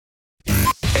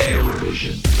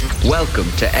Éirevision.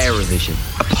 Welcome to Éirevision,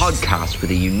 a podcast with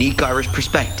a unique Irish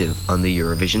perspective on the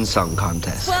Eurovision Song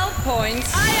Contest. 12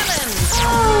 points, Ireland!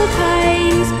 All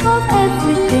kinds of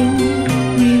everything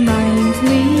remind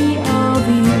me of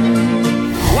you.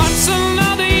 What's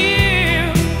another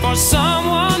year for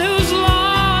someone who's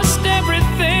lost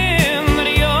everything that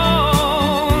he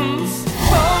owns?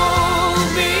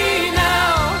 Hold me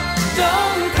now,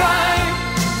 don't cry,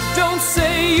 don't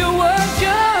say you were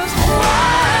just crying.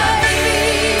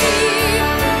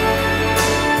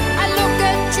 I look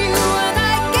at you and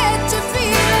I get to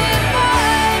feel it by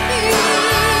me.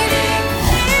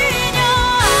 In your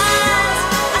eyes,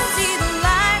 I see the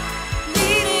light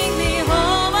leading me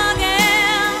home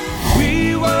again.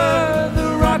 We were the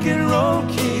rock and roll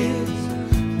kids.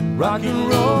 Rock and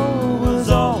roll was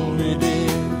all we did.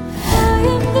 I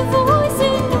am the voice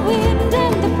in the wind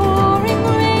and the pouring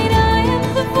rain. I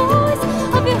am the voice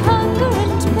of your hunger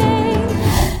and pain.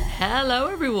 Hello,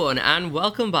 everyone, and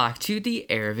welcome back to the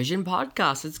Éirevision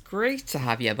podcast. It's great to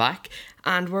have you back,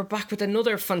 and we're back with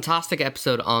another fantastic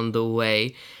episode on the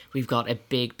way. We've got a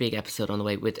big episode on the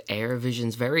way with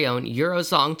Éirevision's very own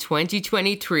Eurosong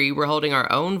 2023. We're holding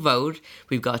our own vote.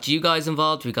 We've got you guys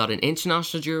involved. We've got an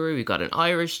international jury. We've got an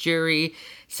Irish jury.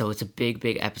 So it's a big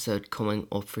episode coming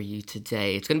up for you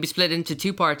today. It's going to be split into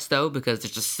two parts, though, because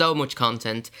there's just so much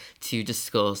content to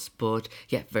discuss. But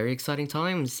yeah, very exciting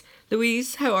times.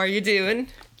 Louise, how are you doing?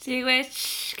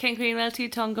 Díwit, King Queen Well to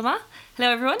Tongama.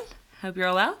 Hello everyone, hope you're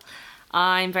all well.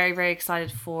 I'm very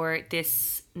excited for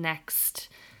this next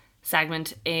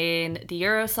segment in the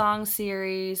Eurosong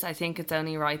series. I think it's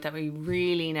only right that we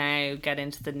really now get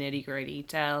into the nitty gritty,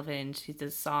 delve into the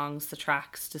songs, the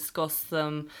tracks, discuss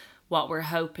them, what we're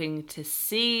hoping to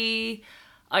see.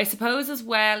 I suppose as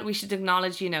well we should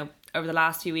acknowledge, over the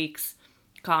last few weeks,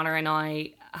 Connor and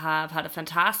I have had a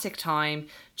fantastic time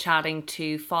chatting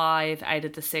to 5 out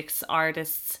of the 6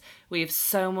 artists. We have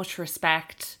so much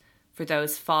respect for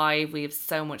those 5. We have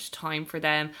so much time for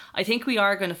them. I think we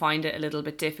are going to find it a little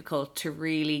bit difficult to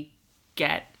really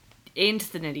get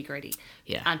into the nitty gritty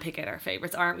and pick out our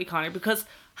favourites, aren't we, Connor? Because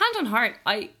hand on heart,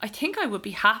 I think I would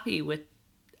be happy with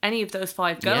any of those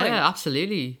 5 going. Yeah,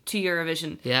 absolutely. To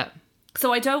Eurovision. Yeah.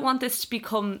 So I don't want this to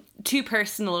become too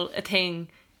personal a thing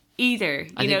either.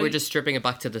 I think we're just stripping it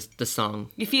back to the song.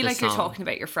 You feel like you're talking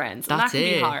about your friends. And that can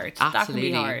be hard. Absolutely. That can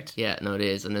be hard. Yeah, no, it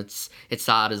is. And it's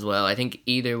sad as well. I think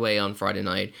either way on Friday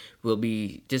night, we'll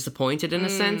be disappointed in a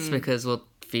sense because we'll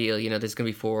feel, there's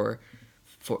going to be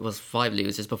 5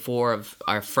 losers, but 4 of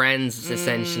our friends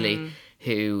essentially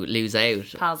who lose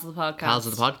out. Pals of the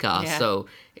podcast. Yeah. So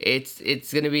it's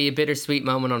going to be a bittersweet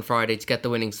moment on Friday to get the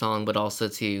winning song, but also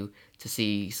to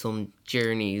see some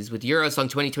journeys with Eurosong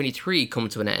 2023 come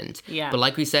to an end. Yeah. But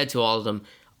like we said to all of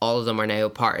them are now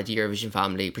part of the Eurovision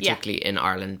family, particularly in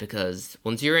Ireland, because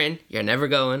once you're in, you're never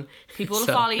going. People will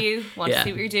follow you, want to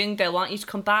see what you're doing. They'll want you to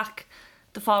come back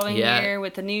the following year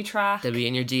with a new track. They'll be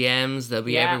in your DMs, they'll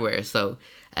be everywhere. So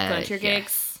go to your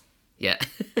gigs. Yeah.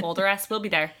 All the rest will be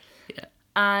there. Yeah.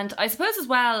 And I suppose as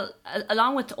well,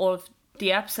 along with all of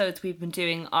the episodes we've been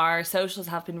doing, our socials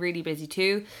have been really busy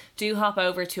too. Do hop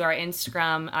over to our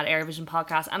Instagram at Éirevision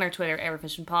Podcast and our Twitter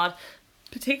Éirevision Pod.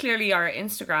 Particularly our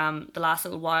Instagram, the last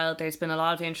little while, there's been a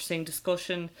lot of interesting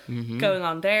discussion going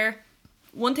on there.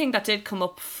 One thing that did come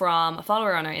up from a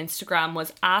follower on our Instagram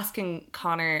was asking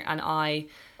Connor and I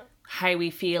how we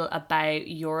feel about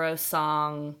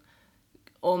Eurosong.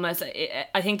 Almost,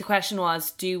 I think the question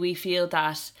was, do we feel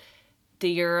that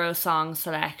the Eurosong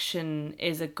selection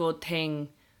is a good thing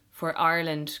for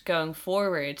Ireland going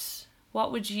forward?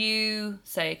 What would you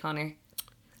say, Connor?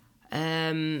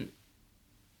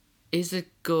 Is it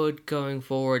good going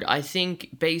forward? I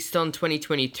think based on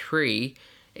 2023,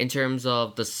 in terms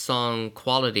of the song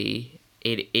quality,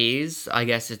 it is. I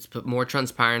guess it's more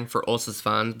transparent for us as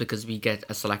fans because we get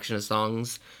a selection of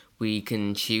songs. We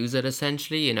can choose it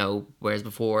essentially, whereas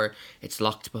before it's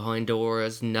locked behind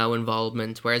doors, no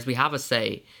involvement, whereas we have a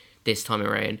say this time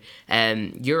around.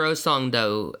 Eurosong,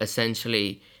 though,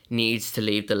 essentially needs to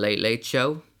leave the Late Late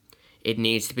Show. It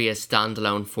needs to be a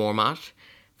standalone format.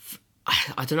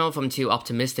 I don't know if I'm too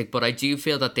optimistic, but I do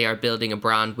feel that they are building a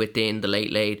brand within the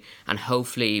Late Late, and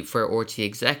hopefully for RT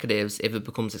executives, if it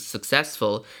becomes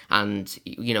successful and,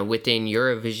 within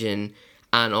Eurovision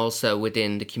and also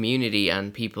within the community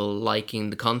and people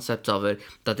liking the concept of it,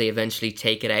 that they eventually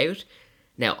take it out.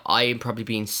 Now, I am probably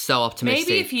being so optimistic.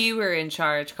 Maybe if you were in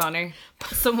charge, Connor,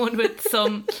 someone with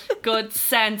some good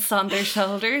sense on their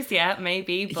shoulders,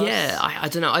 maybe. But yeah, I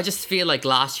don't know. I just feel like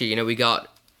last year, we got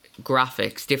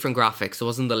different graphics. It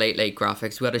wasn't the Late Late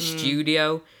graphics. We had a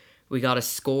studio we got a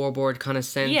scoreboard kind of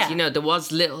sense. Yeah. You know, there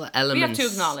was little elements. We have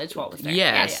to acknowledge what was there.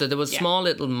 Yeah, so there was small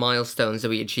little milestones that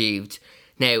we achieved.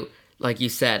 Now, like you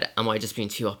said, am I just being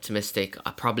too optimistic?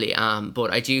 I probably am,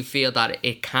 but I do feel that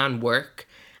it can work.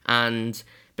 And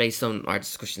based on our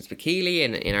discussions with Keely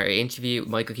and in our interview,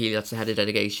 Michael Keely, that's the head of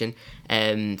delegation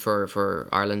for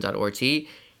Ireland at RT,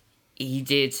 he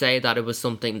did say that it was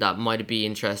something that might be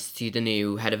interest to the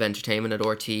new head of entertainment at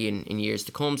RT in years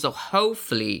to come. So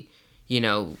hopefully, you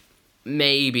know,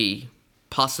 maybe,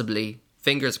 possibly,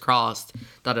 fingers crossed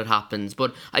that it happens.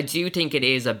 But I do think it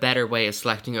is a better way of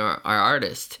selecting our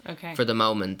artist for the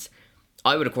moment.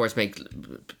 I would, of course, make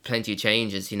plenty of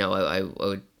changes. You know, I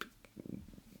would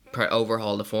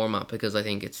overhaul the format because I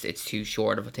think it's too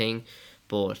short of a thing.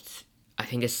 But I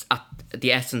think it's at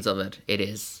the essence of it. It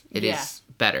is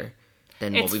better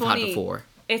than what we've had before.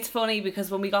 It's funny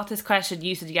because when we got this question,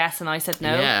 you said yes and I said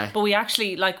no. Yeah. But we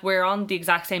actually, like, we're on the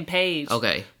exact same page.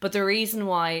 Okay. But the reason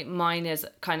why mine is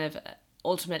kind of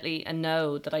ultimately a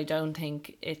no, that I don't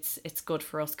think it's good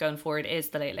for us going forward, is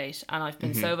the Late Late. And I've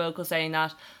been so vocal saying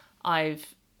that. I've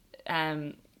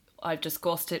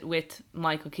discussed it with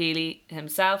Michael Keely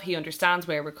himself. He understands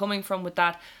where we're coming from with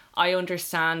that. I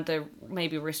understand the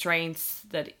maybe restraints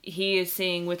that he is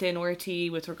seeing within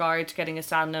RT with regard to getting a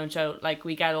standalone show. Like,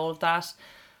 we get all of that.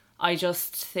 I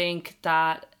just think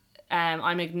that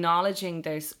I'm acknowledging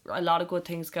there's a lot of good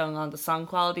things going on. The song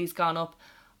quality's gone up.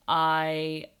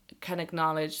 I can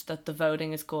acknowledge that the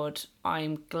voting is good.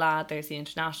 I'm glad there's the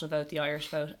international vote, the Irish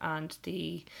vote, and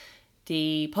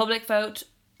the public vote.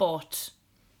 But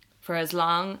for as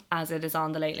long as it is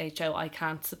on the Late Late Show, I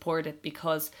can't support it,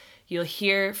 because you'll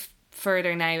hear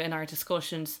further now in our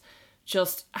discussions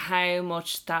just how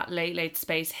much that Late Late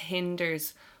space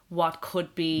hinders what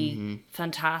could be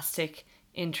fantastic,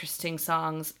 interesting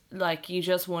songs. Like, you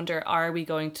just wonder, are we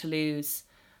going to lose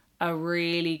a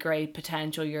really great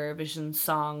potential Eurovision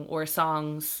song or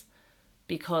songs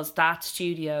because that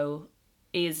studio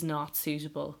is not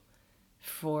suitable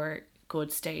for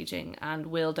good staging? And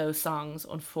will those songs,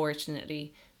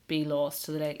 unfortunately, be lost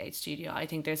to the Late Late studio? I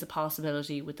think there's a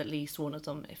possibility with at least one of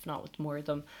them, if not with more of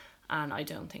them, and I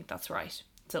don't think that's right.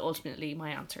 So ultimately my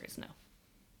answer is no.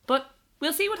 But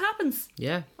we'll see what happens.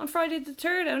 Yeah. On Friday the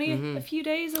 3rd, only a few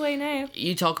days away now.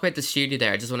 You talk about the studio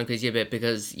there. I just want to quiz you a bit,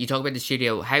 because you talk about the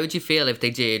studio. How would you feel if they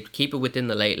did keep it within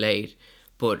the Late Late,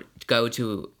 but go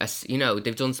to, you know,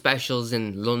 they've done specials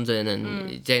in London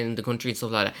and down in the country and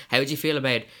stuff like that. How would you feel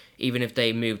about even if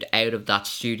they moved out of that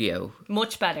studio?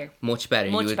 Much better. Much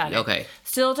better. Much better. Okay.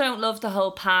 Still don't love the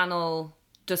whole panel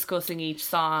discussing each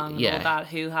song and all that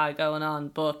hoo-ha going on,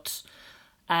 but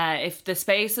if the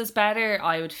space is better,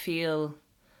 I would feel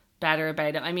better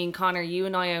about it. I mean, Connor, you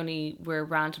and I only were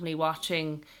randomly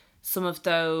watching some of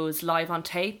those live on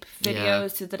tape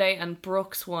videos the other day, and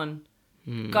Brooks one,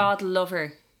 God love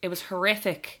her, it was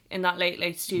horrific in that Late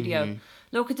Late studio.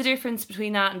 Look at the difference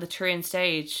between that and the Turin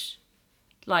stage.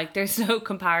 Like, there's no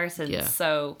comparison.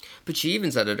 So, but she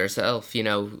even said it herself, you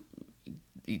know,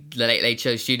 the Late Late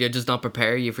Show studio does not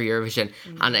prepare you for Eurovision.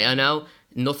 And I know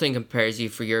nothing prepares you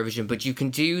for Eurovision, but you can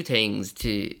do things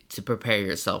to prepare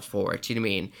yourself for it. Do you know what I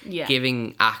mean? Yeah.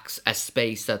 Giving acts a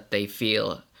space that they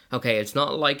feel, okay, it's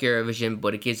not like Eurovision,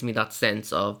 but it gives me that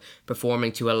sense of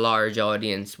performing to a large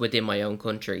audience within my own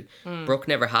country. Brooke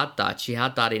never had that. She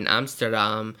had that in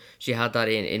Amsterdam, she had that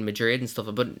in Madrid and stuff,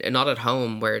 but not at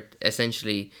home, where it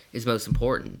essentially is most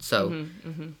important. So,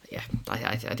 yeah,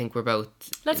 I think we're both...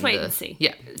 Let's wait and see.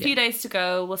 Yeah. A few days to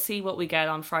go. We'll see what we get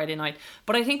on Friday night.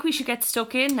 But I think we should get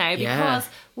stuck in now, because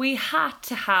we had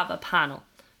to have a panel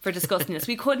for discussing this.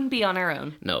 We couldn't be on our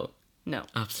own. No.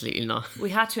 Absolutely not. We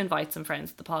had to invite some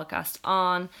friends to the podcast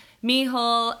on.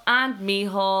 Micheál and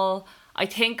Micheál. I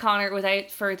think, Connor, without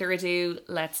further ado,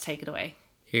 let's take it away.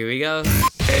 Here we go.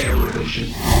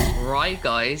 Right,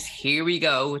 guys, here we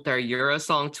go with our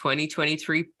Eurosong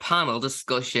 2023 panel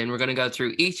discussion. We're going to go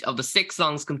through each of the 6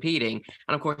 songs competing.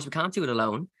 And of course, we can't do it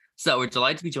alone. So we're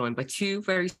delighted to be joined by 2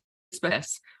 very special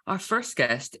guests. Our first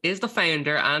guest is the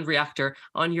founder and reactor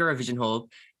on Eurovision Hub.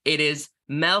 It is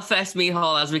Melfest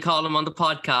Micheál, as we call him on the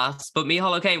podcast. But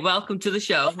Micheál, okay, welcome to the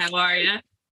show. How are you?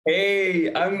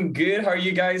 Hey, I'm good. How are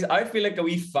you guys? I feel like a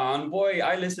wee fanboy.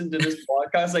 I listen to this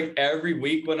podcast like every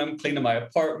week when I'm cleaning my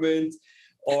apartment,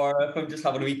 or if I'm just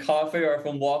having a wee coffee, or if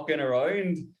I'm walking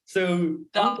around. So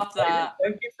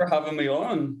thank you for having me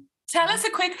on. Tell us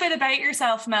a quick bit about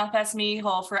yourself, Melfest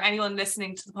Micheál, for anyone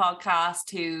listening to the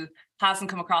podcast who hasn't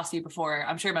come across you before.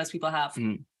 I'm sure most people have.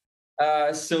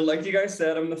 So like you guys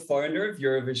said, I'm the founder of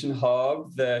Eurovision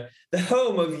Hub, the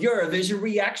home of Eurovision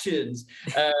reactions.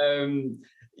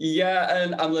 Yeah,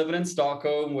 and I'm living in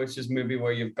Stockholm, which is maybe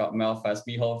where you've got Melfest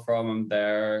Mihal from. I'm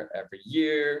there every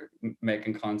year,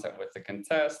 making content with the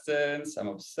contestants. I'm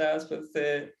obsessed with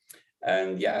it.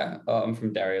 And yeah, I'm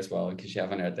from Derry as well, in case you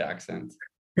haven't heard the accent.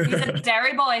 He's a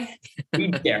Derry boy. We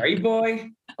Derry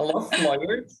boy. I love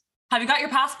Flyers. Have you got your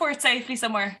passport safely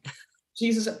somewhere?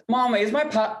 Jesus, Mama, is my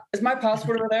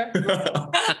passport over there?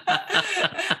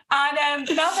 And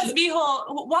Belfast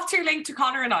Mihal, what's your link to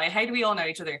Connor and I? How do we all know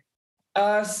each other?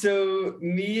 So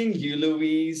me and you,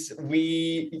 Louise,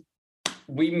 we go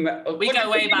way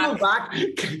back.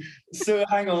 So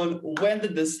hang on, when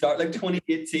did this start? Like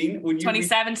 2018? When you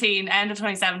 2017, end of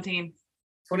 2017.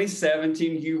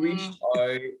 2017, you reached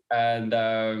out and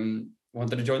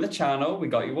wanted to join the channel. We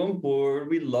got you on board.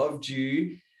 We loved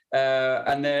you.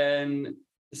 And then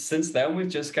since then, we've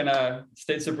just kind of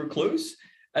stayed super close.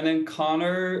 And then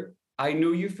Connor, I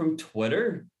know you from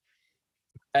Twitter.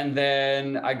 And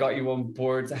then I got you on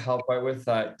board to help out with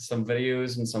some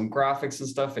videos and some graphics and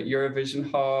stuff at Eurovision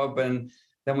Hub. And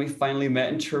then we finally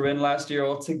met in Turin last year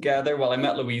all together. Well, I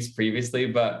met Louise previously,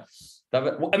 but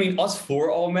us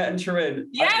four all met in Turin.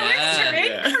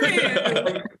 Yeah, we're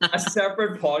Turin. A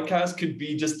separate podcast could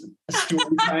be just a story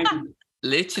time.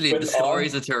 Literally, the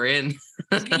stories of Turin.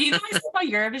 You guys are my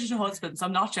Eurovision husbands.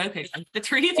 I'm not joking. The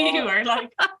three of you are like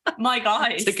my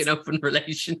guys. Like an open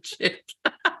relationship.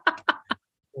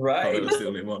 Right. I was the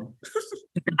only one.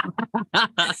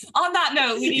 On that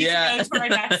note, we need to go to our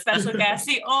next special guest,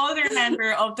 the other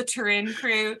member of the Turin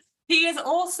crew. He is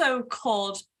also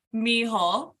called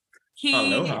Mihal.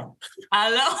 Aloha.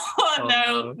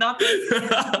 No, not this.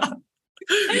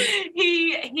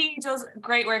 He does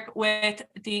great work with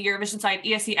the Eurovision site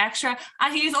ESC Extra,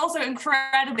 and he's also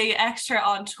incredibly extra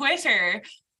on Twitter.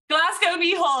 Glasgow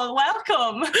Mihal,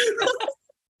 welcome.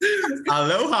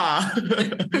 Aloha.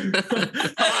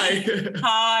 Hi.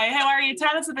 Hi, how are you?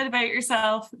 Tell us a bit about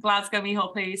yourself, Glasgow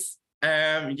Mihal, please.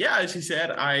 As you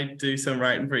said, I do some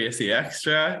writing for ESC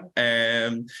Extra,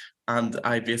 and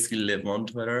I basically live on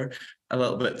Twitter a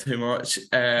little bit too much.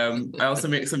 I also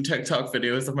make some TikTok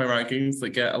videos of my rankings that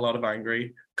get a lot of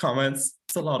angry comments.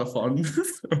 It's a lot of fun.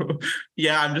 So,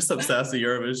 yeah, I'm just obsessed with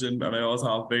Eurovision, and I always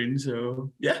have been.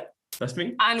 So yeah, that's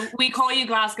me. And we call you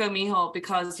Glasgow Mihal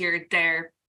because you're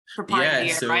there for part of the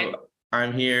year, right?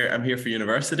 I'm here for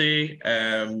university.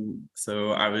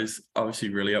 So I was obviously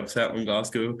really upset when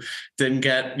Glasgow didn't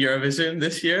get Eurovision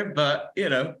this year, but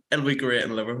it'll be great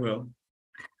in Liverpool.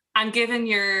 And given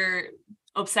your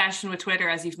obsession with Twitter,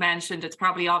 as you've mentioned, it's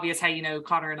probably obvious how you know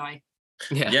Connor and I.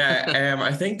 Yeah.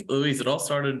 I think, Louise, it all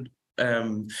started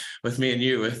with me and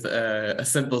you with a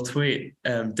simple tweet.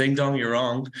 Ding dong, you're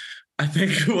wrong, I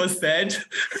think it was said.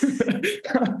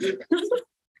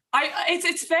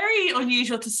 It's very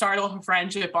unusual to start off a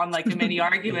friendship on like a mini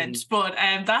argument, but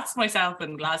that's myself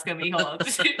and Glasgow Mihal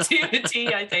to a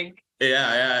T, I think.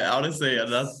 Yeah, honestly,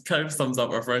 and that kind of sums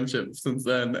up our friendship since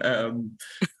then. And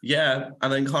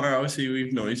then Connor, obviously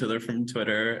we've known each other from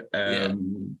Twitter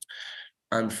and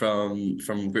from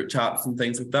group chats and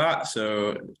things like that.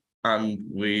 So, and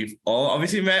we've all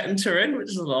obviously met in Turin, which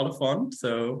is a lot of fun.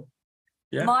 So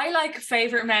yeah. My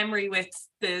favorite memory with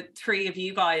the three of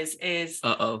you guys is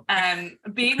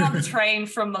being on the train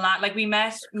from Milan. Like we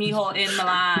met Mihal in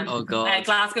Milan,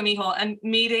 Glasgow Mihal, and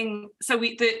meeting. So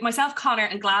myself, Connor,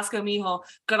 and Glasgow Mihal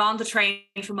got on the train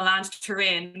from Milan to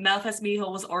Turin. Melfest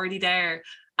Mihal was already there,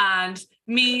 and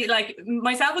me,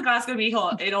 myself and Glasgow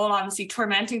Mihal, in all honesty,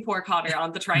 tormenting poor Connor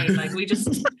on the train. Like we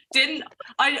just didn't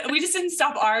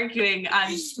stop arguing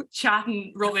and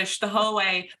chatting rubbish the whole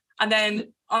way. And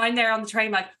then I'm there on the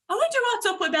train I wonder what's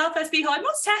up with Belfast Mihal. I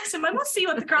must text him. I must see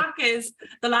what the crack is.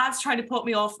 The lad's trying to put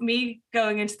me off, me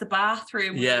going into the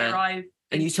bathroom when I arrive.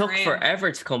 And you took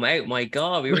forever to come out. My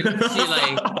God, we were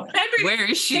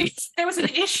where is she? There was an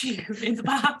issue in the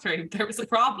bathroom. There was a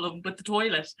problem with the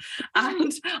toilet.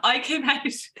 And I came out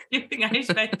giving out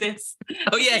about this.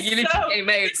 Oh yeah, you literally came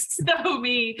out. So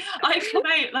me. I came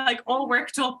out all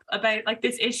worked up about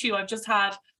this issue I've just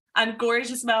had. And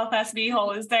gorgeous Melfest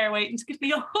Mihal is there waiting to give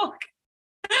me a hug.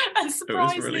 And it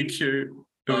was really cute.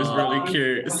 Really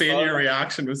cute. Seeing your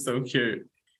reaction was so cute.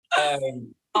 I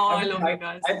love you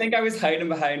guys. I think I was hiding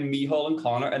behind Mihal and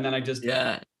Connor, and then I just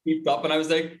peeped up and I was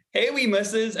like, "Hey, wee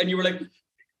missus," and you were like,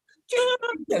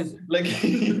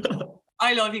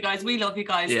 I love you guys. We love you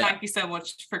guys. Yeah. Thank you so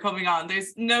much for coming on.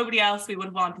 There's nobody else we would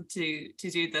have wanted to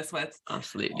do this with.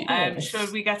 Absolutely.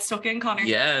 Should we get stuck in, Connor?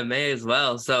 Yeah, may as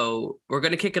well. So we're going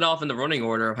to kick it off in the running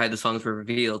order of how the songs were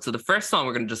revealed. So the first song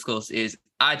we're going to discuss is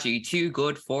Aji, Too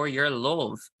Good For Your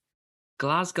Love.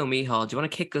 Glasgow Mihal, do you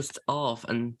want to kick us off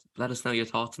and let us know your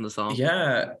thoughts on the song?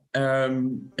 Yeah,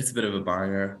 it's a bit of a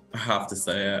banger, I have to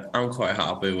say it. I'm quite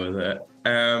happy with it.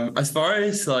 As far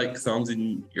as like songs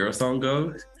in Eurosong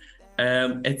goes,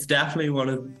 it's definitely one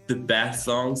of the best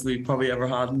songs we've probably ever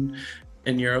had in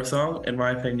Eurosong, in my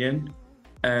opinion.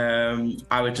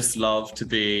 I would just love to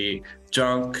be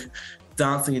drunk,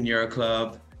 dancing in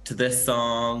Euroclub to this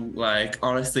song, like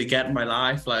honestly getting my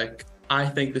life. Like I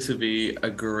think this would be a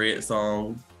great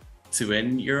song to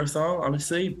win Eurosong,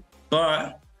 honestly.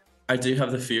 But I do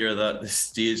have the fear that the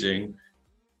staging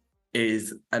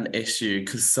is an issue,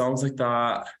 because songs like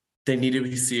that, they need to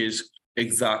be staged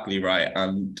exactly right.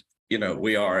 And you know,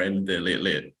 we are in the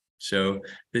late show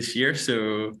this year,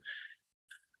 so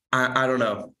I don't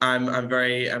know. I'm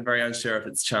very unsure of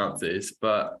its chances,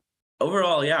 but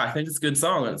overall, yeah, I think it's a good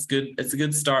song. It's good. It's a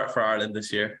good start for Ireland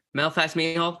this year. Melfest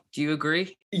Mihal, do you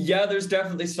agree? Yeah, there's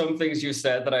definitely some things you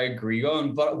said that I agree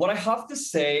on, but what I have to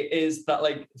say is that,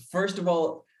 like, first of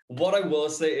all, what I will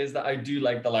say is that I do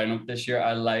like the lineup this year.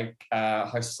 I like how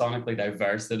sonically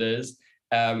diverse it is,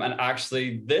 and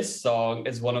actually, this song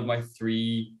is one of my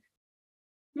three,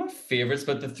 not favorites,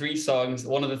 but the three songs,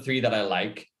 one of the three that I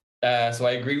like. So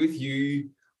I agree with you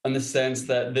in the sense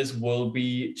that this will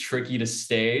be tricky to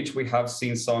stage. We have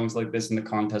seen songs like this in the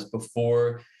contest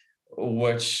before,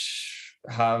 which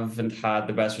haven't had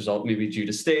the best result, maybe due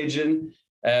to staging.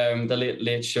 The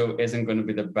Late Show isn't going to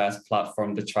be the best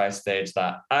platform to try stage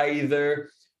that either.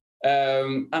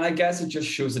 And I guess it just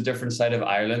shows a different side of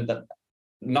Ireland, that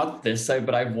not this side,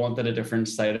 but I've wanted a different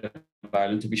side of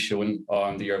Ireland to be shown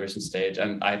on the Eurovision stage,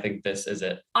 and I think this is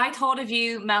it. I thought of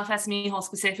you, Melfest Mihal,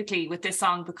 specifically with this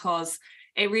song because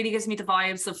it really gives me the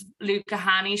vibes of Luca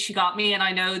Hannay, She Got Me, and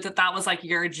I know that was like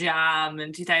your jam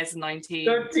in 2019.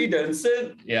 Dirty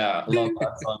Dancing. Yeah, I love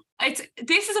that song.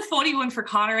 This is a funny one for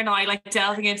Connor and I, like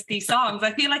delving into these songs.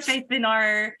 I feel like they've been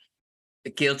our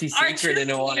guilty secret in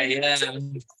a way, yeah.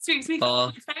 We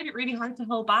found it really hard to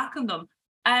hold back on them.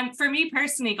 For me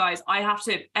personally, guys, I have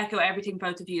to echo everything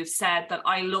both of you have said, that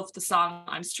I love the song.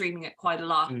 I'm streaming it quite a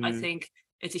lot. I think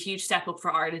it's a huge step up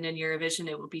for Ireland in Eurovision.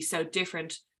 It will be so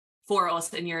different for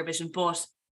us in Eurovision, but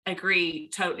agree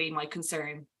totally. My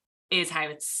concern is how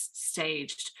it's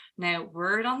staged. Now,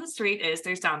 word on the street is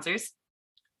there's dancers,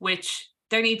 which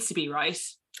there needs to be, right?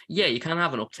 Yeah, you can't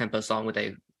have an up-tempo song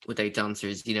without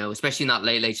dancers, you know, especially in that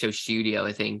Late Show studio.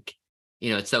 I think,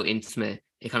 you know, it's so intimate.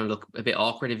 It kind of look a bit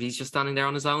awkward if he's just standing there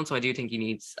on his own. So I do think he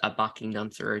needs a backing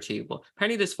dancer or two. But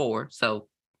apparently there's 4, so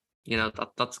you know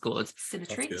that's good.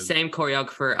 Symmetry. That's good. Same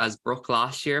choreographer as Brooke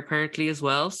last year, apparently as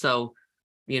well. So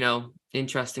you know,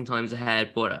 interesting times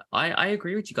ahead. But I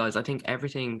agree with you guys. I think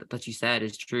everything that you said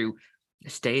is true.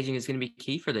 Staging is going to be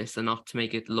key for this, and not to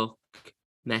make it look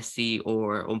messy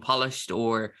or unpolished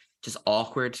or just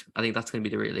awkward. I think that's going to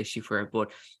be the real issue for it.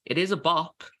 But it is a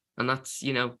bop. And that's,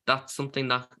 you know, that's something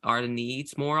that Ireland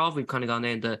needs more of. We've kind of gone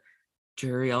down the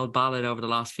dreary old ballad over the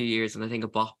last few years, and I think a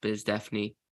bop is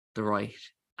definitely the right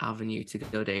avenue to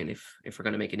go down if we're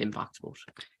going to make an impact. But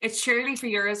it's surely for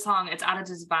Eurosong, it's at a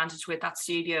disadvantage with that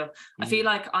studio. I feel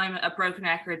like I'm a broken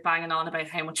record banging on about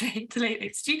how much I hate the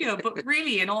Late studio, but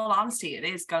really, in all honesty, it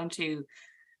is going to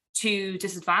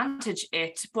disadvantage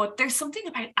it. But there's something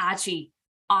about Agi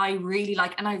I really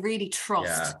like and I really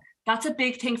trust. Yeah. That's a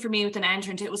big thing for me with an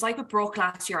entrant. It was like with Brooke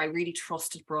last year. I really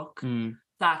trusted Brooke,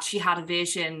 that she had a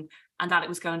vision and that it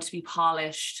was going to be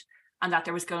polished and that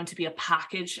there was going to be a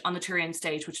package on the Turin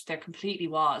stage, which there completely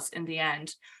was in the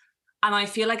end. And I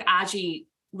feel like Agi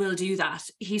will do that.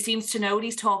 He seems to know what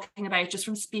he's talking about just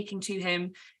from speaking to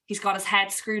him. He's got his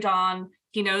head screwed on.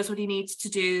 He knows what he needs to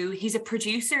do. He's a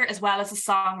producer as well as a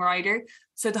songwriter.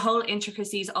 So the whole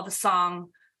intricacies of a song,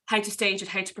 how to stage it,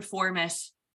 how to perform it,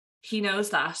 he knows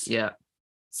that. yeah.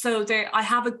 So I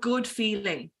have a good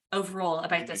feeling overall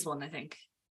about this one, I think.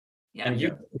 Yeah. And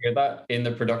you hear that in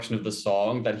the production of the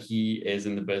song, that he is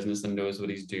in the business and knows what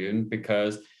he's doing.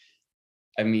 Because,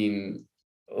 I mean,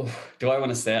 do I want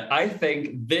to say it? I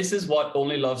think this is what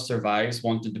Only Love Survives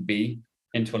wanted to be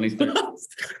in 2030.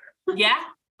 Yeah.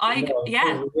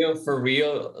 For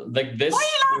real. Like this. Why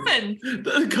are you laughing?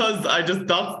 Because I just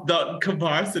that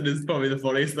comparison is probably the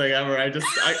funniest thing ever.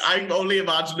 I'm only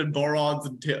imagining Borons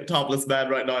and topless men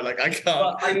right now. Like I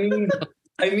can't. But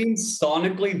I mean,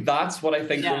 sonically, that's what I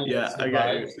think.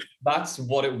 That's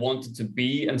what it wanted to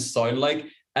be and sound like,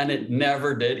 and it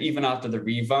never did. Even after the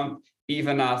revamp,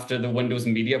 even after the Windows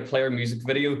Media Player music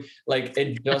video, like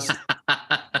it just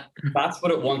that's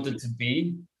what it wanted to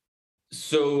be.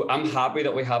 So I'm happy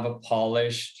that we have a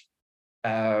polished,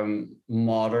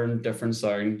 modern, different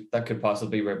sound that could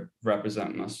possibly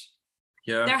represent us.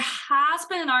 Yeah. There has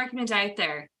been an argument out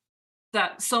there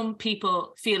that some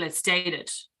people feel it's dated.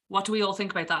 What do we all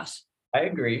think about that? I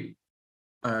agree.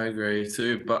 I agree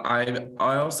too, but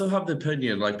I also have the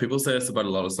opinion, like people say this about a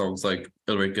lot of songs, like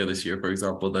Ulrika this year, for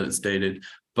example, that it's dated,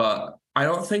 but I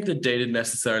don't think that dated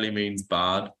necessarily means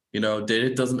bad. You know,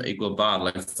 dated doesn't equal bad.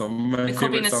 Like some of my It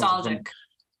could be favorite songs are from, nostalgic.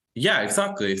 yeah,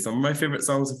 exactly. Some of my favorite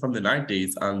songs are from the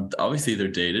 90s, and obviously they're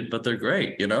dated, but they're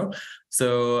great, you know?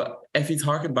 So if you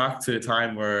harken back to a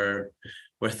time where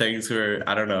things were,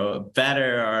 I don't know,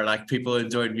 better, or like people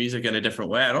enjoyed music in a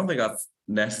different way, I don't think that's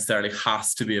necessarily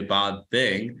has to be a bad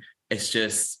thing. It's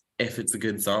just, if it's a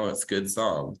good song, it's a good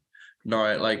song.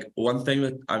 Now, like one thing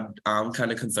that I'm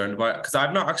kind of concerned about, because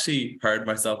I've not actually heard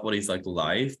myself what he's like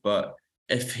live, but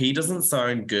if he doesn't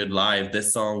sound good live,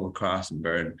 this song will crash and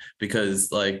burn,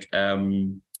 because like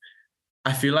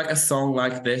I feel like a song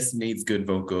like this needs good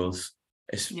vocals.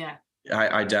 Yeah.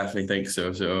 I definitely think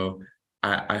so. So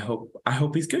I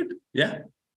hope he's good. Yeah.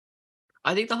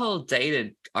 I think the whole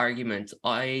dated argument,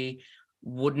 I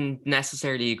wouldn't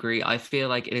necessarily agree. I feel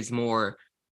like it is more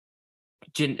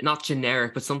not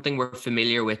generic, but something we're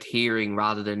familiar with hearing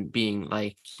rather than being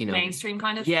like, you know, mainstream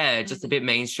kind of. Yeah, just a bit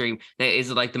mainstream. Now,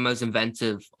 is it like the most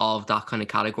inventive of that kind of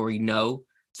category? No.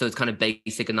 So it's kind of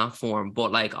basic in that form.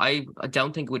 But like, I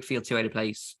don't think it would feel too out of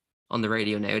place on the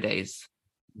radio nowadays.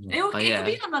 It could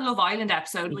be on the Love Island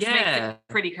episode, which makes it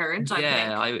pretty current.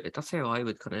 I think. That's how I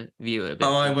would kind of view it a bit.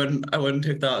 Oh, I wouldn't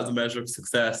take that as a measure of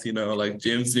success, you know, like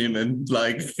James Newman,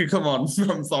 like, come on,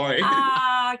 I'm sorry.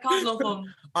 God love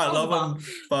him. I love him,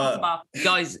 but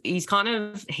guys, he's kind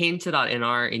of hinted at in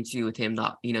our interview with him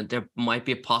that, you know, there might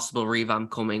be a possible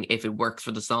revamp coming if it works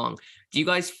for the song. Do you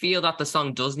guys feel that the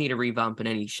song does need a revamp in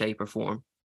any shape or form?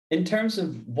 In terms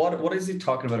of what is he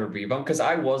talking about a revamp? Because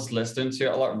I was listening to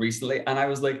it a lot recently, and I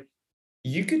was like,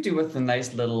 you could do with a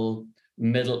nice little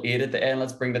middle 8 at the end.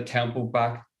 Let's bring the tempo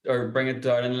back or bring it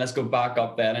down, and let's go back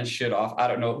up then and shit off. I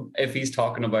don't know if he's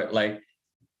talking about like,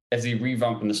 is he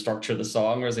revamping the structure of the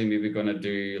song, or is he maybe going to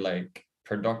do like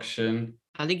production?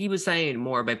 I think he was saying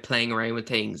more about playing around with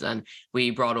things, and we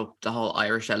brought up the whole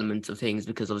Irish element of things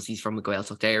because obviously he's from the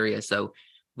Gaeltacht area, so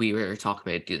we were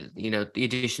talking about, you know, the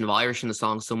addition of Irish in the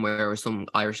song somewhere, or some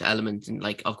Irish element, and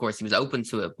like, of course, he was open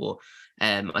to it, but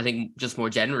I think just more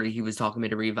generally, he was talking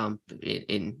about a revamp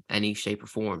in any shape or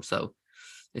form. So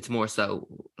it's more so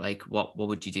like, what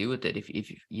would you do with it if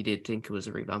you did think it was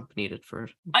a revamp needed for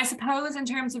it? I suppose in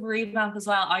terms of revamp as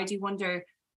well, I do wonder,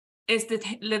 is the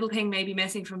little thing maybe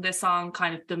missing from this song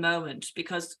kind of the moment?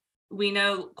 Because we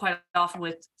know quite often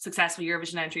with successful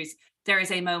Eurovision entries, there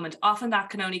is a moment. Often that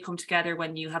can only come together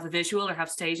when you have a visual or have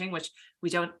staging, which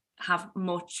we don't have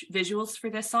much visuals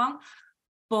for this song.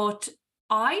 But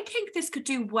I think this could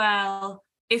do well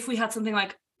if we had something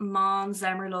like Mons,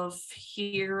 Emerlove,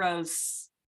 Heroes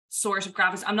sort of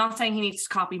graphics. I'm not saying he needs to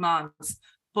copy Mons,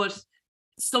 but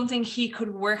something he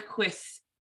could work with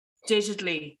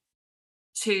digitally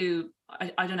to,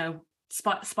 I don't know,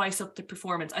 spice up the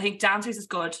performance. I think Dancers is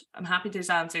good. I'm happy there's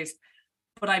Dancers.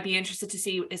 But I'd be interested to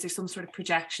see, is there some sort of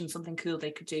projection, something cool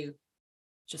they could do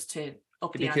just to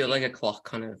up the ante? Feel like a clock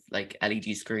kind of like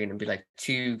LED screen and be like,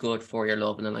 too good for your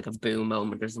love, and then like a boom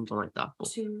moment or something like that. But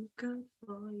too good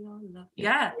for your love.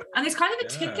 Yeah. And there's kind of a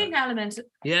ticking element.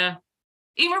 Yeah.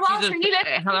 Emer Walter,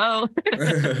 hello.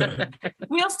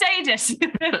 We'll stage it.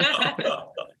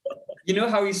 You know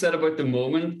how he said about the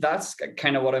moment? That's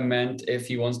kind of what I meant if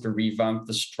he wants to revamp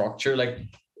the structure. Like,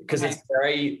 because it's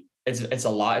very... It's a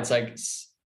lot. It's like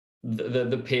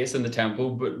the pace and the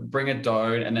tempo, but bring it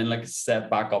down and then like set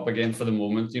back up again for the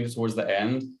moment, you know, towards the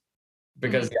end.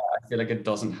 Because I feel like it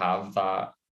doesn't have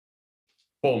that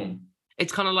boom.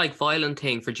 It's kind of like Violent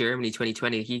Thing for Germany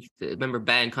 2020. Remember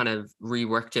Ben kind of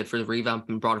reworked it for the revamp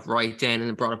and brought it right down and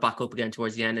then brought it back up again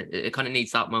towards the end. It kind of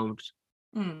needs that moment.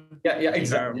 Yeah,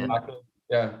 exactly.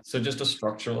 Yeah. So just a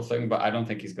structural thing, but I don't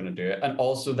think he's going to do it. And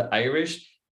also the Irish,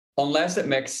 unless it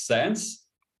makes sense,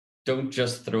 don't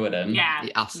just throw it in. Yeah,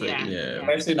 absolutely. Yeah.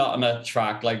 Especially not on a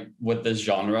track like with this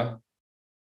genre.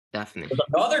 Definitely. There's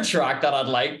another track that I'd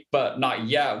like, but not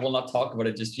yet. We'll not talk about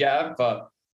it just yet. But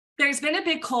there's been a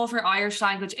big call for Irish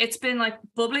language. It's been like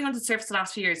bubbling under the surface the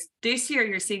last few years. This year,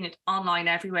 you're seeing it online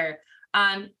everywhere.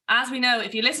 And as we know,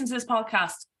 if you listen to this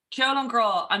podcast, Ceol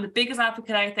Grá, I'm the biggest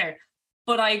advocate out there.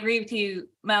 But I agree with you,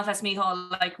 Melfest Mihal,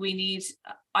 like we need,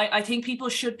 I think people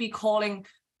should be calling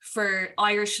for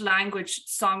Irish language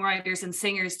songwriters and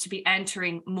singers to be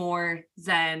entering more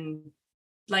than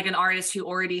like an artist who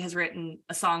already has written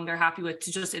a song they're happy with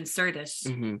to just insert it.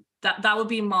 Mm-hmm. That would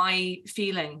be my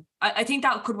feeling. I think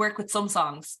that could work with some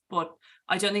songs, but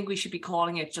I don't think we should be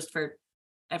calling it just for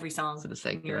every song for the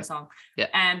sake of it. Eurosong.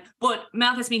 Yeah. But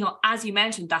Memphis Miho, as you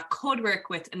mentioned, that could work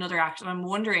with another act. I'm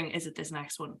wondering, is it this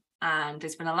next one? And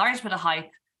there's been a large bit of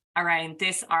hype around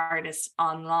this artist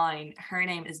online. Her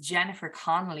name is Jennifer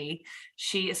Connolly.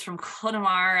 She is from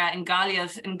Connemara in Galway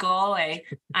in Galway,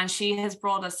 and she has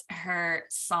brought us her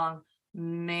song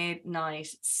Midnight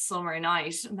Summer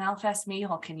Night. Melfest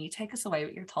Miho, can you take us away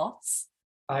with your thoughts?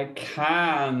 I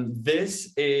can.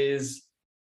 This is...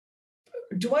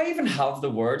 Do I even have the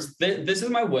words? This is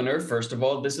my winner, first of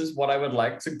all. This is what I would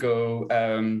like to go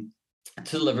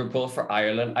to Liverpool for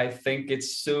Ireland. I think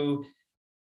it's so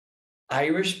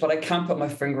Irish, but I can't put my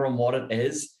finger on what it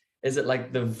is. Is it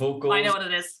like the vocals? I know what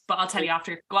it is, but I'll tell you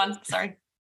after. Go on, sorry.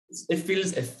 It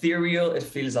feels ethereal. It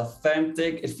feels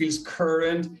authentic. It feels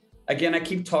current. Again, I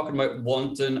keep talking about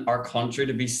wanting our country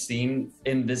to be seen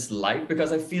in this light,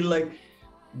 because I feel like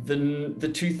the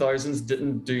 2000s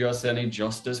didn't do us any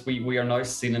justice. We are now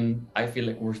seen in, I feel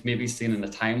like we're maybe seen in a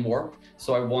time warp.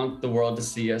 So I want the world to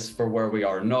see us for where we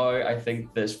are now. I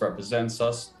think this represents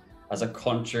us as a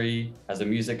country, as a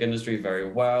music industry very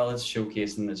well. It's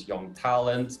showcasing this young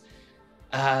talent.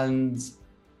 And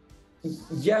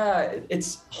yeah,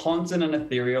 it's haunting and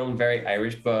ethereal and very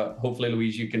Irish, but hopefully,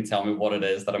 Louise, you can tell me what it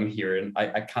is that I'm hearing.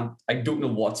 I don't know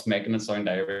what's making it sound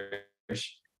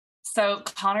Irish. So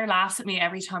Connor laughs at me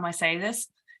every time I say this.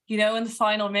 You know, in the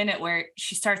final minute where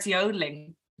she starts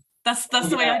yodeling. That's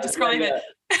the way I describe it.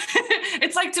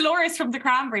 It's like Dolores from the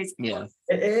Cranberries. Yeah.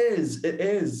 It is.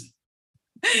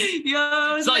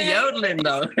 Yo, it's not yodeling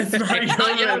though. It's not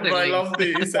yodeling, but I love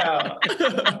the sound.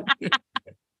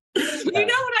 You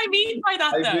know what I mean by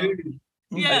that, though? Do.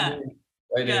 Yeah.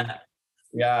 I do.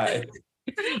 Yeah.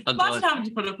 Imagine having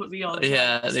to put up with me all the time.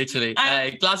 Yeah, literally.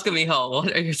 Glasgow Miho,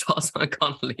 what are your thoughts on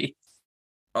Connolly?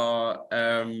 I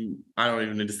don't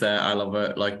even need to say it. I love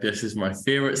it. Like, this is my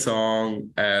favorite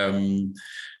song.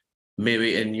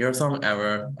 Maybe in Eurosong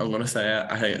ever. I'm gonna say it.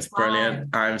 I think it's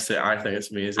brilliant. I think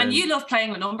it's amazing. And you love playing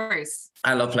with numbers.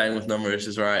 I love playing with numbers,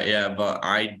 is right. Yeah, but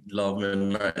I love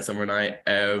Midnight Summer Night.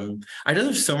 I just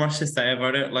have so much to say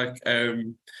about it. Like,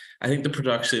 I think the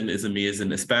production is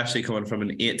amazing, especially coming from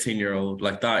an 18-year-old.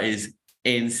 Like, that is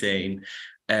insane.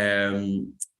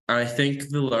 I think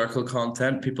the lyrical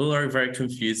content, people are very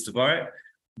confused about,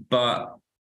 but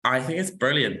I think it's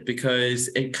brilliant because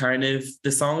it kind of,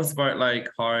 the song is about like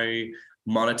how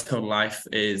monotone life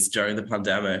is during the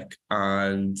pandemic,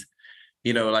 and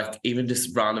you know, like even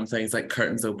just random things like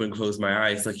curtains open, close my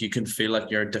eyes, like you can feel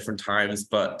like you're at different times,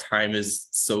 but time is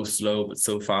so slow but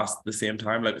so fast at the same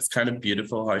time. Like, it's kind of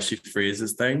beautiful how she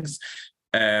phrases things.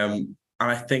 And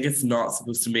I think it's not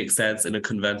supposed to make sense in a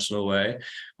conventional way,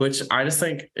 which I just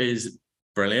think is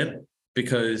brilliant,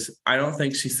 because I don't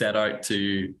think she set out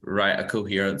to write a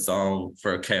coherent song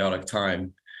for a chaotic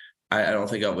time. I don't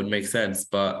think that would make sense.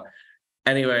 But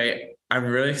anyway, I'm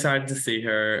really excited to see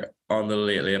her on the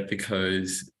Late Late,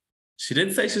 because she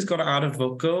did say she's going to add a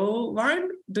vocal line,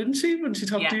 didn't she, when she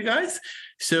talked to you guys?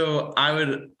 So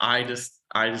I just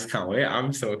can't wait.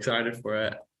 I'm so excited for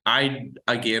it.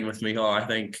 Again, with Miho,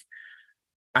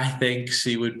 I think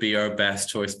she would be our best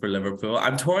choice for Liverpool.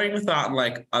 I'm toying with that,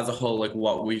 like, as a whole, like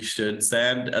what we should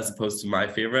send as opposed to my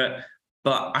favorite.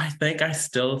 But I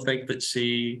still think that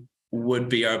she would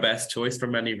be our best choice for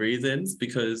many reasons.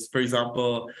 Because, for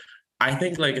example, I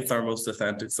think like it's our most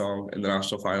authentic song in the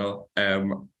national final.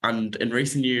 And in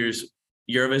recent years,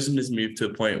 Eurovision has moved to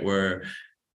a point where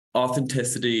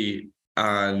authenticity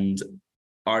and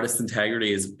artist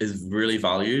integrity is really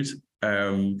valued.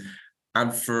 And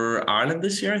for Ireland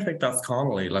this year, I think that's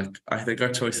Connolly. Like, I think our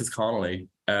choice is Connolly.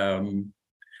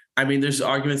 I mean, there's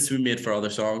arguments to be made for other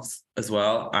songs as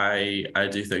well. I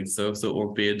do think so. So it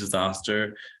won't be a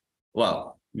disaster.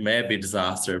 Well, maybe a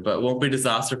disaster, but it won't be a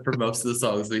disaster for most of the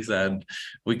songs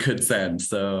we could send.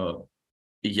 So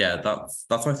yeah, that's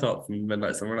my thought from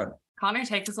Midnight Summer Night. Connor,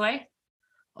 take us away.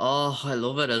 Oh, I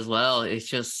love it as well.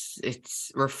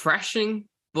 It's refreshing,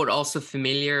 but also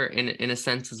familiar in a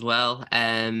sense as well.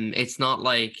 It's not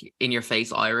like in your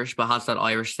face Irish, but has that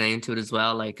Irish sound to it as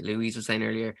well. Like Louise was saying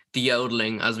earlier, the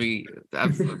yodeling, as we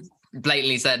have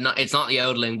blatantly said, it's not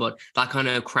yodeling, but that kind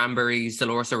of Cranberries,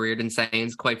 Dolores O'Riordan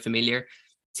sounds quite familiar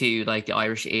to like the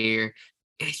Irish ear.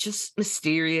 It's just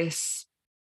mysterious,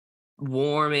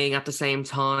 warming at the same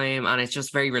time, and it's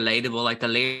just very relatable. Like, the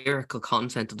lyrical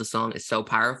content of the song is so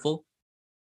powerful.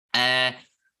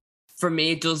 For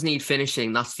me, it does need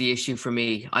finishing. That's the issue for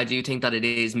me. I do think that it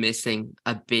is missing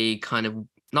a big kind of,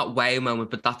 not wow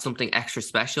moment, but that's something extra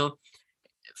special.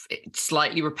 It's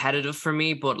slightly repetitive for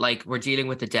me, but like, we're dealing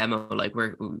with a demo. Like,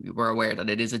 we're aware that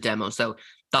it is a demo. So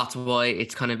that's why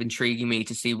it's kind of intriguing me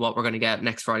to see what we're going to get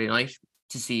next Friday night.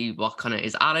 to see what kind of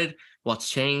is added, what's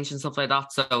changed and stuff like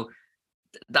that. So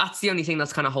that's the only thing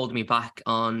that's kind of holding me back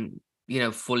on,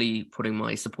 fully putting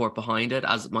my support behind it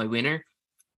as my winner.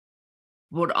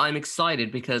 But I'm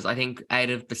excited because I think out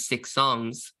of the 6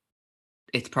 songs,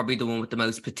 it's probably the one with the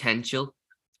most potential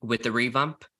with the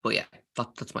revamp. But yeah,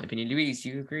 that's my opinion. Louise, do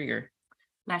you agree? Or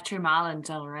Letterman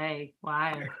Del Rey.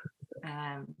 Wow.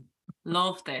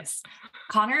 Love this.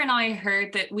 Connor and I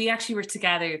heard that we actually were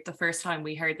together the first time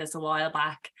we heard this a while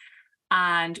back.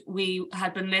 And we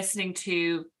had been listening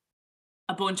to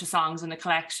a bunch of songs in a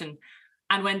collection.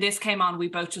 And when this came on, we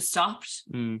both just stopped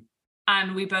and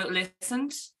we both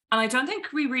listened. And I don't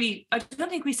think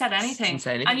we said anything.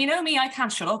 And you know me, I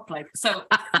can't shut up. So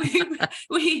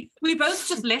we both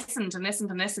just listened and listened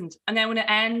and listened. And then when it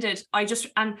ended, I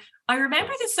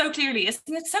remember this so clearly. Isn't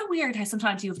it so weird how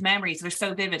sometimes you have memories that are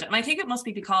so vivid? And I think it must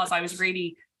be because I was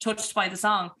really touched by the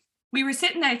song. We were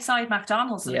sitting outside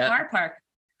McDonald's in the car park.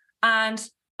 And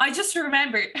I just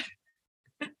remember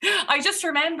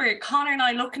Connor and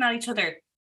I looking at each other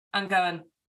and going,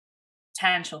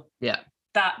 potential. Yeah.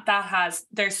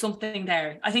 There's something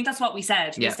there. I think that's what we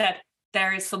said. We said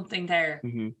there is something there.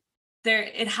 Mm-hmm.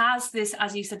 It has this,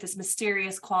 as you said, this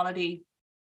mysterious quality,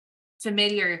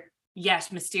 familiar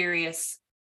yet mysterious,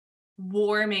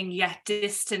 warming yet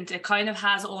distant. It kind of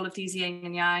has all of these yin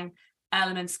and yang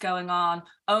elements going on,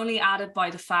 only added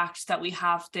by the fact that we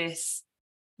have this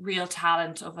real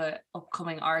talent of an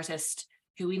upcoming artist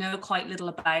who we know quite little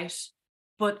about.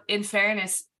 But in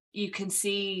fairness, you can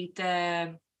see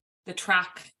the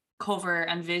track cover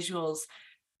and visuals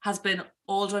has been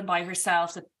all done by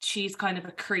herself, that she's kind of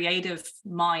a creative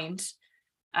mind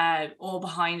all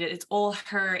behind it. It's all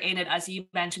her in it, as you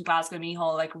mentioned, Glasgow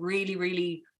Mihal, like really,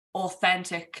 really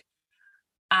authentic.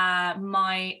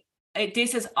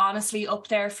 This is honestly up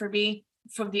there for me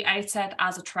from the outset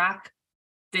as a track.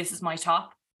 This is my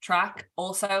top track.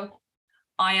 Also,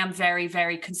 I am very,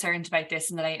 very concerned about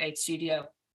this in the Late Late Studio.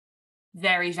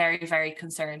 Very, very, very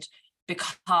concerned,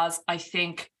 because I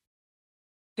think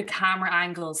the camera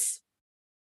angles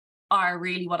are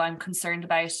really what I'm concerned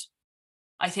about.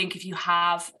 I think if you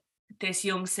have this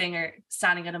young singer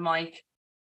standing at a mic,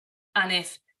 and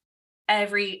if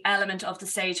every element of the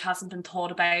stage hasn't been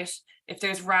thought about, if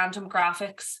there's random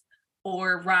graphics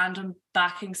or random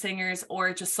backing singers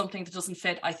or just something that doesn't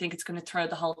fit, I think it's going to throw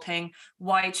the whole thing.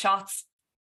 Wide shots,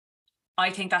 I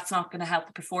think that's not going to help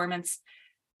the performance.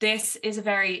 This is a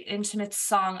very intimate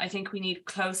song. I think we need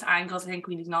close angles. I think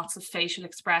we need lots of facial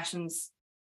expressions,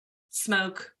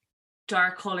 smoke,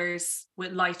 dark colours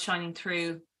with light shining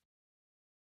through.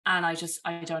 And I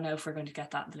don't know if we're going to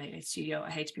get that in the Late Late Studio. I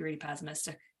hate to be really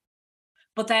pessimistic.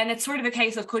 But then it's sort of a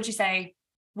case of, could you say,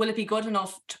 will it be good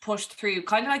enough to push through?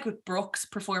 Kind of like with Brooke's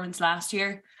performance last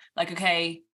year. Like,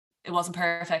 okay, it wasn't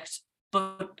perfect,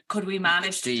 but could we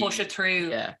manage to push it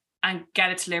through and get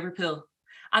it to Liverpool?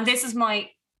 And this is my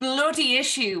bloody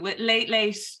issue with Late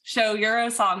Late Show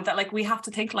Eurosong, that like we have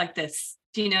to think like this.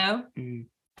 Do you know?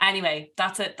 Anyway,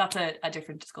 that's a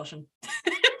different discussion.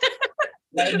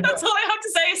 That's all I have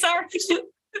to say. Sorry.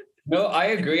 No, I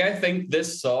agree. I think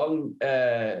this song,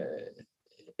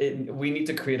 we need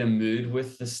to create a mood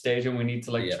with the stage, and we need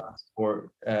to transport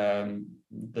the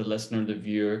listener, the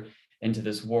viewer, into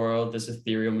this world, this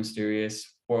ethereal,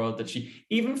 mysterious world that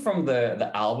even from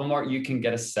the album art, you can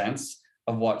get a sense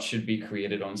of what should be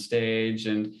created on stage.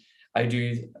 And I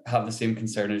do have the same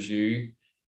concern as you.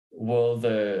 Will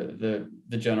the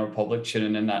general public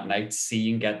tuning in that night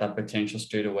see and get that potential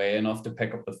straight away enough to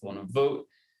pick up the phone and vote?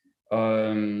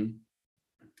 And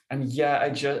yeah,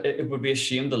 it would be a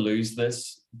shame to lose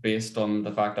this based on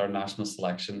the fact that our national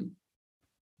selection,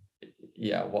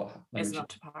 is not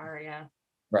to par,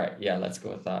 right, let's go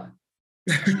with that.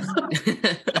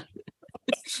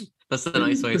 That's a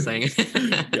nice way of saying it.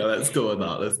 Let's go with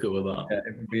that. Yeah,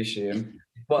 it would be a shame.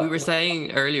 But we were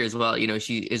saying earlier as well,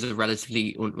 she is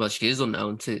she is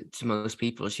unknown to most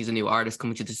people. She's a new artist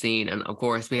coming to the scene, and of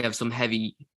course we have some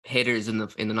heavy hitters in the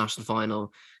national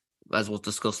final, as we'll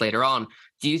discuss later on.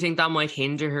 Do you think that might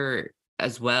hinder her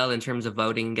as well in terms of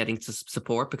voting and getting to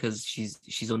support, because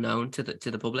she's unknown to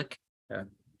the public?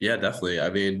 Yeah, definitely. I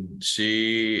mean,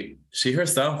 she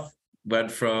herself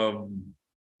went from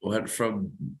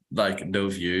like no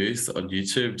views on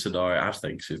YouTube to now I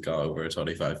think she's got over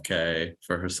 25k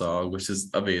for her song, which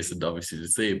is amazing obviously to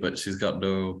see, but she's got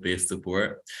no base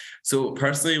support. So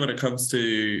personally, when it comes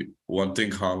to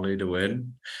wanting Connolly to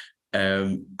win,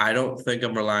 I don't think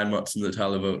I'm relying much on the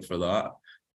televote for that.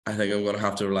 I think I'm going to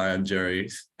have to rely on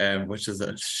juries, which is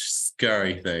a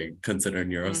scary thing considering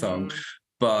Eurosong.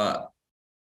 But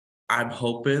I'm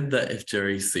hoping that if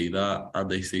juries see that and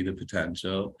they see the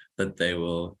potential, that they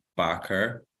will back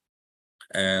her.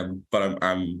 But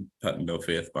I'm putting no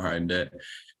faith behind it.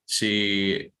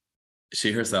 She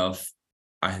herself,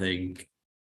 I think,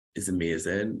 is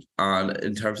amazing. And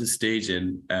in terms of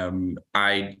staging,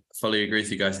 I fully agree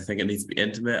with you guys. I think it needs to be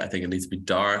intimate. I think it needs to be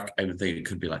dark. I would think it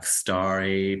could be like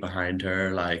starry behind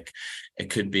her. Like it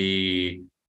could be,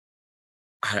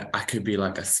 I could be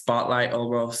like a spotlight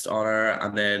almost on her.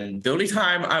 And then the only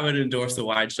time I would endorse a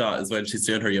wide shot is when she's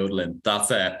doing her yodeling. That's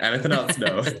it. Anything else,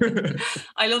 no.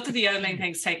 I love that the yodeling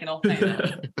thing's taken off now.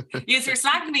 You were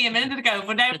slacking me a minute ago,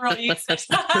 but now we're all used to it.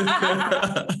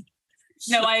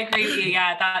 No, I agree with you.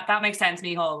 Yeah, that makes sense,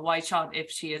 Micheál. Wide shot if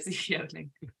she is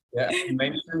yodeling. Yeah, you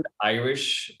mentioned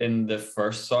Irish in the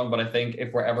first song, but I think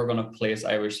if we're ever going to place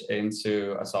Irish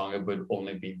into a song, it would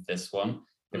only be this one.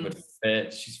 It would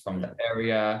fit. She's from the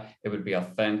area. It would be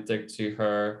authentic to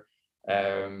her.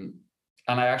 And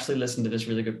I actually listened to this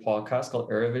really good podcast called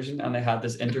Éirevision, and they had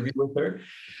this interview with her.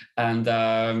 And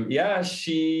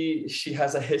she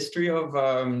has a history of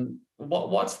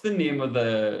what's the name of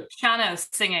the Shannon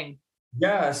singing.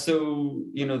 Yeah, so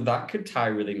that could tie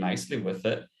really nicely with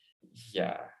it.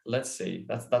 Yeah, let's see.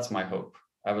 That's my hope.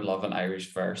 I would love an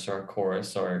Irish verse or a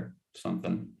chorus or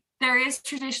something. There is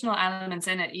traditional elements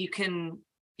in it. You can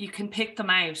pick them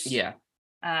out. Yeah.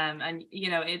 And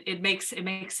it makes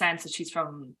sense that she's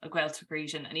from a Gaeltacht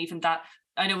region, and even that,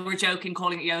 I know we're joking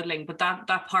calling it yodeling, but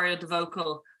that part of the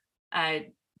vocal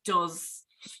does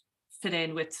fit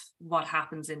in with what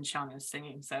happens in Shauna's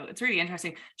singing. So it's really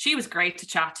interesting. She was great to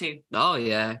chat to. Oh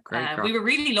yeah, great. We were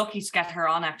really lucky to get her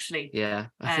on, actually. Yeah,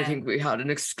 I think we had an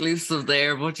exclusive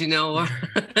there, but she's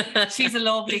a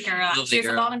lovely girl. There's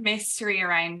a lot of mystery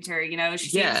around her. She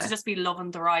seems to just be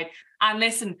loving the ride. And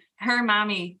listen, her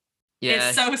mammy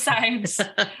is so sound.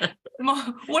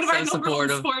 One of our number one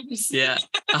supporters. Yeah,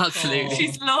 absolutely.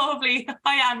 She's lovely.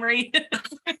 Hi, Anne-Marie.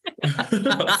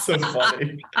 That's so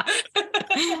funny.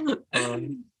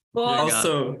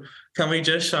 Also, can we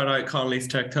just shout out Connolly's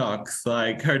TikToks?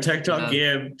 Like her TikTok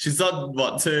game, she's done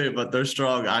 2, but they're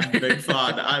strong. I'm a big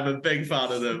fan. I'm a big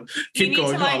fan of them. Keep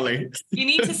going, Connolly. You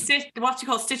need to stitch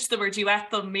them or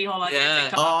duet them, Micheál, on your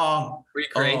TikTok. Oh,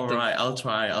 recreate them. Right. I'll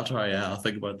try. Yeah, I'll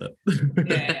think about that.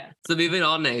 Yeah. So moving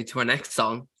on now to our next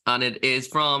song, and it is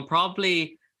from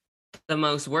probably the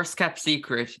most worst kept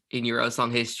secret in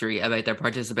Eurosong history about their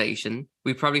participation.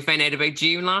 We probably found out about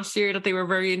June last year that they were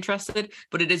very interested,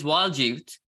 but it is Wild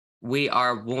Youth. We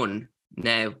Are One.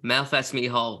 Now, Melfest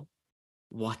Micheál,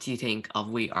 what do you think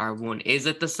of We Are One? Is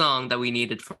it the song that we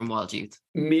needed from Wild Youth?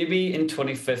 Maybe in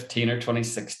 2015 or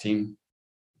 2016.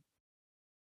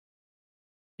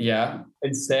 Yeah.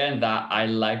 In saying that, I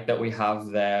like that we have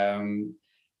them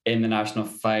in the national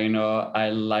final. I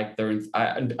like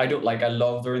I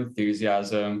love their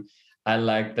enthusiasm. I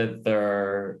like that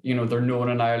they're known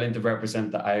in Ireland to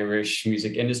represent the Irish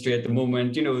music industry at the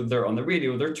moment. They're on the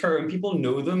radio, they're touring, people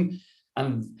know them.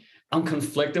 And I'm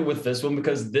conflicted with this one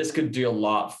because this could do a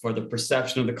lot for the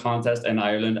perception of the contest in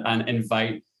Ireland and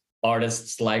invite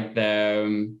artists like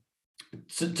them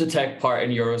to take part in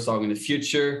Eurosong in the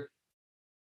future.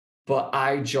 But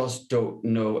I just don't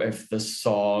know if the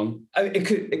song,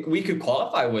 we could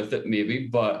qualify with it maybe,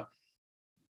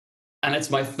 and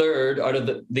it's my third out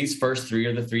of these first 3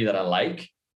 are the 3 that I like.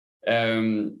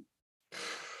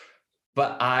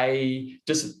 But I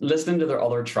just listening to their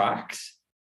other tracks,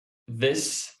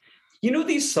 these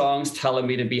songs telling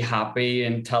me to be happy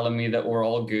and telling me that we're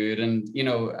all good. And,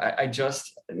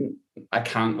 I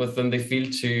can't with them. They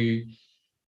feel too,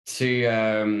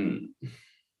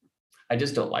 I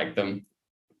just don't like them.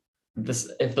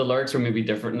 If the lyrics were maybe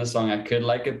different in the song, I could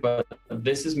like it, but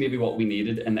this is maybe what we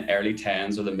needed in the early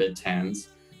 10s or the mid 10s.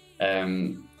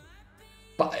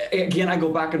 But again, I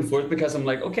go back and forth because I'm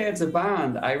like, okay, it's a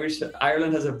band.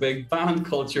 Ireland has a big band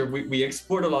culture. We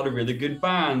export a lot of really good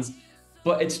bands,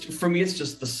 but for me, it's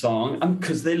just the song.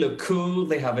 Because they look cool,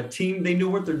 they have a team, they know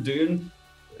what they're doing.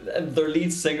 Their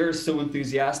lead singer is so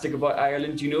enthusiastic about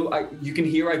Ireland. You can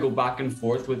hear I go back and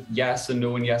forth with yes and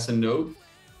no and yes and no.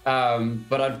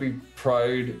 But I'd be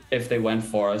proud if they went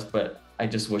for us, but I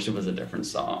just wish it was a different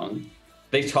song.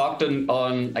 They talked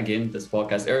on again, this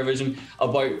podcast, Éirevision,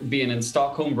 about being in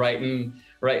Stockholm, writing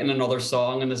another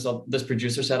song. And this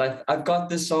producer said, I've got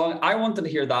this song. I wanted to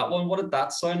hear that one. What did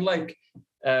that sound like?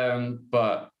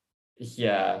 But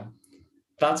yeah,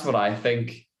 that's what I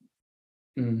think.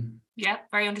 Yeah,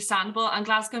 very understandable. And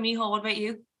Glasgow, Micheál, what about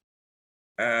you?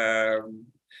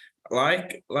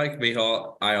 Like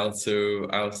Micheál, I also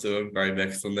am very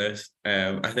mixed on this.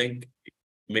 I think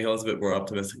Micheál's a bit more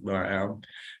optimistic than I am.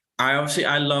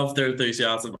 I love their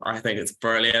enthusiasm. I think it's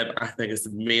brilliant. I think it's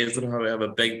amazing how we have a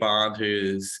big band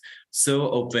who's so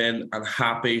open and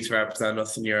happy to represent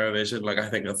us in Eurovision. Like, I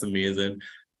think that's amazing.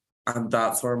 And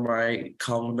that's where my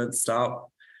compliments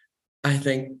stop. I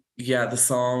think, yeah, the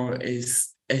song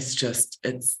is, it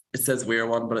says we're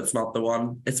one, but it's not the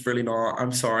one. It's really not.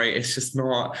 I'm sorry. It's just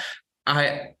not.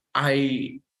 I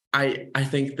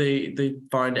think they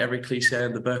find every cliche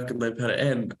in the book and they put it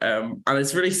in. And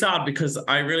it's really sad because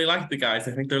I really like the guys.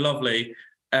 I think they're lovely.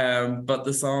 But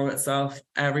the song itself,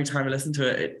 every time I listen to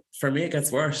it, for me it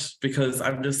gets worse because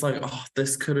I'm just like, oh,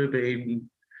 this could have been,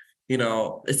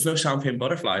 it's no Champagne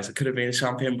Butterflies. It could have been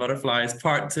Champagne Butterflies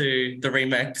Part 2, the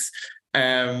remix.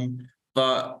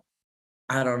 But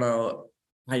I don't know.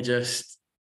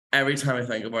 Every time I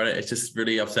think about it, it just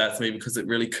really upsets me because it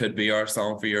really could be our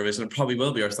song for Eurovision. It probably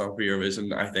will be our song for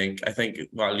Eurovision. I think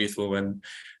Wild Youth will win.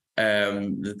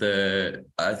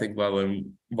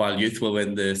 Wild Youth will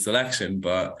win the selection,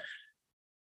 but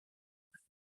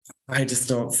I just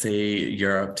don't see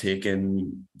Europe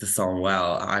taking the song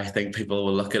well. I think people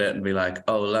will look at it and be like,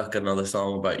 "Oh, look, another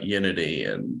song about unity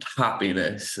and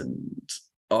happiness and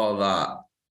all that."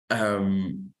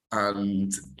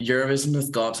 And Eurovision has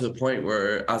got to the point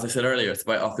where, as I said earlier, it's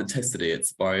about authenticity.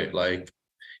 It's about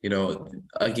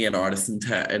again, artist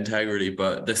integrity.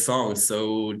 But this song is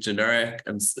so generic,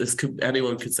 and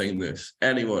anyone could sing this.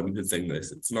 Anyone could sing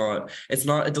this. It's not. It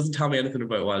doesn't tell me anything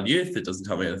about Wild Youth. It doesn't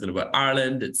tell me anything about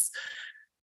Ireland. It's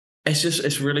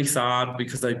really sad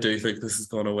because I do think this is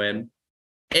going to win.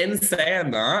 In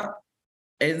saying that,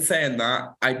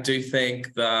 I do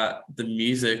think that the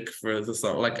music for the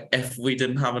song, like if we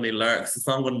didn't have any lyrics, the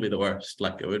song wouldn't be the worst.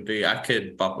 Like it would be, I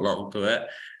could bop along to it.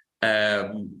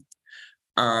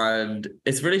 And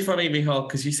it's really funny, Michal,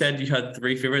 because you said you had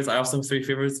 3 favorites. I also have 3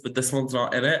 favorites, but this one's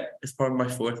not in it. It's part of my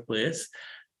 4th place.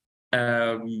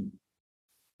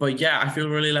 But yeah, I feel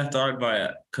really let down by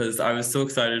it because I was so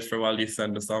excited for While You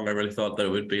Send the Song. I really thought that it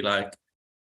would be like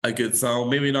a good song.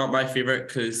 Maybe not my favorite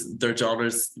because their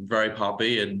genre's very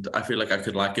poppy and I feel like I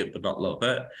could like it but not love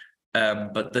it.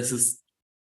 But this is,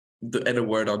 in a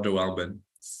word, underwhelming.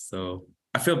 So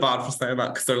I feel bad for saying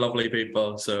that because they're lovely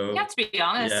people. So you have to be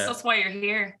honest. Yeah. That's why you're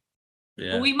here.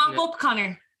 Yeah. Will we mop up,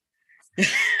 Connor?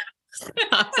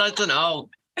 I don't know.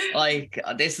 Like,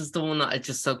 this is the one that I'm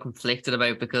just so conflicted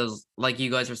about because, like you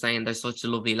guys were saying, they're such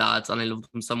lovely lads and I love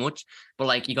them so much. But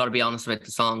like, you got to be honest about the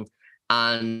song.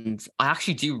 And I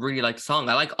actually do really like the song.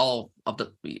 I like all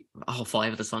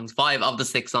 5 of the songs, 5 of the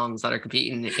 6 songs that are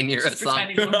competing in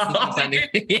Eurosong.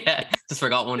 Yeah, just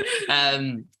forgot one.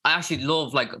 I actually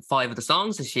love like 5 of the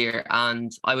songs this year,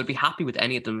 and I would be happy with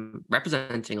any of them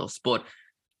representing us. But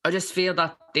I just feel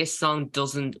that this song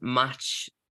doesn't match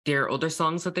their other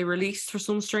songs that they released for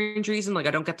some strange reason. Like,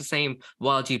 I don't get the same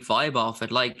Wild Youth vibe off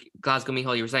it. Like Glasgow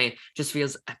Michal, you were saying, just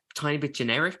feels a tiny bit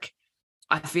generic.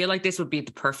 I feel like this would be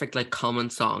the perfect like common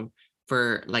song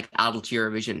for like adult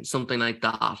Eurovision, something like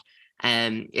that.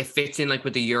 It fits in like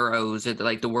with the Euros or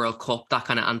like the World Cup, that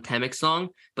kind of anthemic song.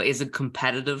 But is it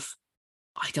competitive?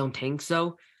 I don't think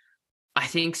so. I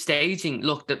think staging,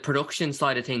 look, the production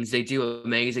side of things, they do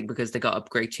amazing because they got a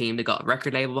great team, they got a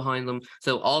record label behind them.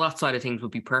 So all that side of things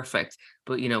would be perfect.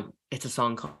 But it's a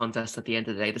song contest at the end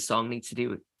of the day. The song needs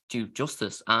to do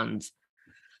justice. And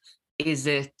is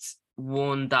it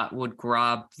one that would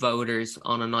grab voters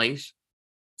on a night,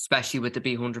 especially with the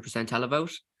B100%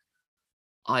 televote?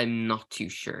 I'm not too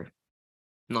sure.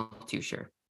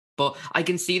 But I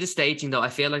can see the staging though. I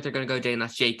feel like they're going to go down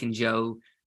that Jake and Joe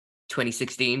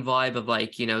 2016 vibe of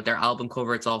like, their album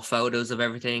cover, it's all photos of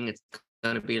everything. It's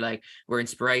going to be like, we're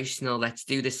inspirational, let's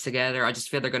do this together. I just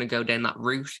feel they're going to go down that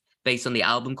route based on the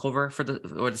album cover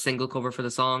or the single cover for the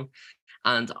song.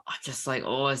 And I'm just like,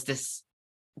 oh, is this,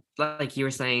 like you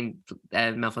were saying,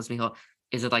 Melfas Michal,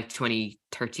 is it like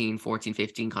 2013, 14,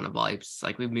 15 kind of vibes?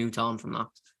 Like we've moved on from that.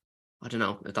 I don't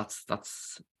know if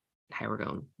that's how we're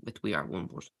going with We Are One.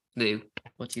 But Lou,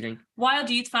 what do you think? Wild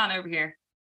Youth fan over here.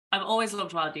 I've always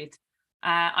loved Wild Youth.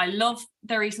 I love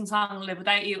their recent song Live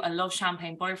Without You. I love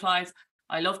Champagne Butterflies.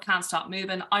 I love Can't Stop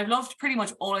Moving. I've loved pretty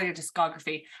much all of their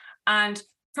discography. And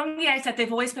from the outset,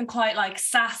 they've always been quite like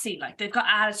sassy. Like they've got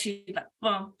attitude, like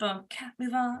boom, boom, can't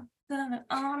move on and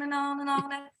on and on.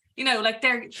 Like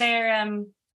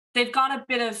they've got a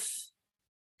bit of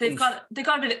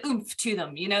oomph to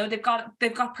them.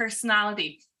 They've got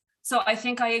personality. So I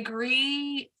think I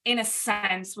agree in a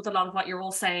sense with a lot of what you're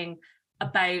all saying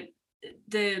about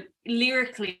the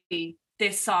lyrically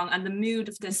this song and the mood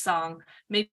of this song,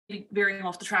 maybe veering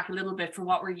off the track a little bit for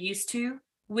what we're used to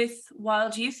with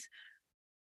Wild Youth.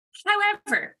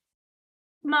 However,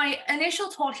 my initial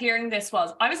thought hearing this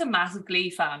was I was a massive Glee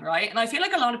fan, right? And I feel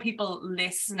like a lot of people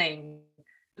listening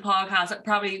to the podcast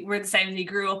probably were the same as me,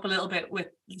 grew up a little bit with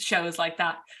shows like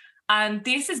that. And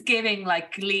this is giving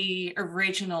like Glee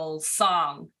original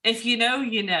song. If you know,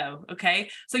 you know, okay?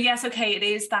 So yes, okay, it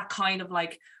is that kind of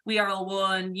like we are all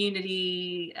one,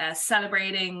 unity,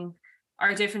 celebrating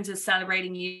our differences,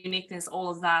 celebrating uniqueness, all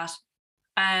of that.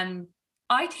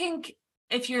 I think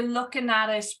if you're looking at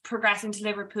it progressing to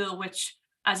Liverpool, which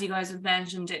as you guys have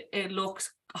mentioned, it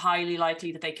looks highly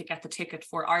likely that they could get the ticket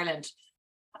for Ireland.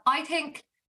 I think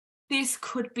this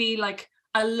could be like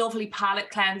a lovely palate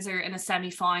cleanser in a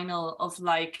semi-final of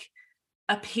like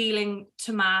appealing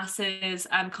to masses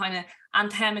and kind of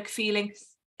anthemic feeling.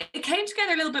 It came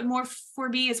together a little bit more for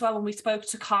me as well when we spoke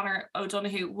to Conor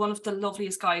O'Donoghue, one of the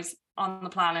loveliest guys on the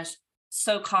planet.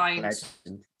 So kind,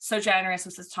 legend. So generous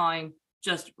with his time,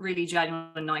 just really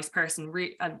genuine, nice person,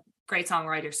 and great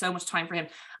songwriter, so much time for him.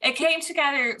 It came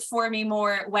together for me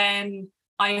more when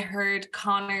I heard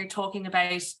Conor talking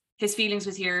about his feelings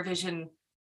with Eurovision,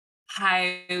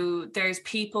 how there's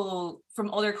people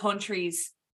from other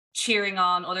countries cheering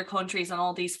on other countries and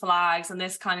all these flags and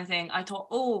this kind of thing. I thought,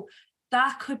 oh,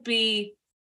 that could be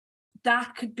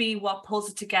what pulls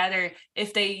it together.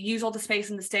 If they use all the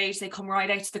space on the stage, they come right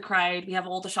out to the crowd, we have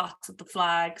all the shots of the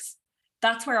flags.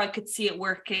 That's where I could see it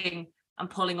working and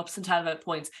pulling up some televote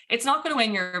points. It's not going to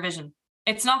win Eurovision.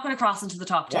 It's not going to cross into the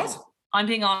top 10. Yes. I'm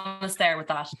being honest there with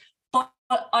that. But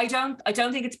I don't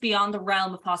think it's beyond the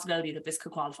realm of possibility that this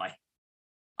could qualify.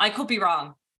 I could be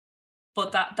wrong,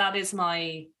 but that is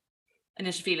my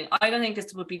initial feeling. I don't think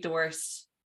this would be the worst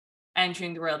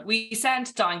entering the world. We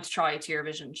sent Dying to Try to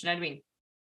Eurovision. Do you know what I mean?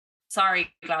 Sorry,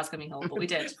 Glasgow Me Home, but we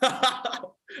did.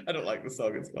 I don't like the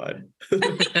song. It's fine.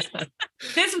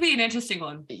 This would be an interesting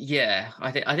one. Yeah,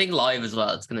 I think live as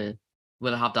well.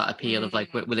 Will have that appeal of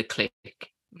like, will it click?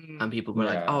 And people were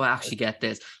like, oh, I actually get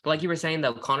this. But like you were saying,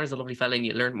 though, Connor's a lovely fella and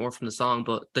you learn more from the song,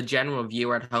 but the general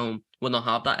viewer at home will not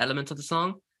have that element of the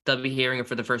song. They'll be hearing it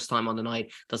for the first time on the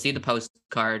night. They'll see the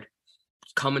postcard.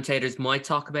 Commentators might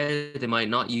talk about it. They might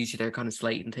not. Usually they're kind of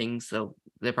slating things, so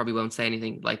they probably won't say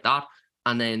anything like that.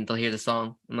 And then they'll hear the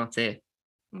song and that's it.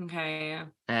 Okay,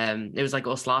 yeah. It was like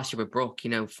us last year with Brooke,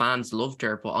 fans loved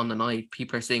her, but on the night,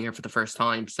 people are seeing her for the first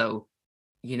time. So,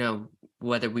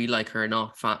 whether we like her or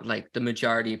not, like the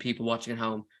majority of people watching at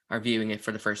home are viewing it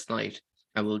for the first night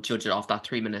and we'll judge it off that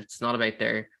 3 minutes. It's not about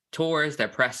their tours, their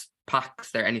press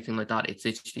packs, their anything like that. It's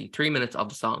literally 3 minutes of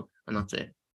the song and that's it.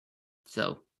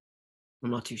 So I'm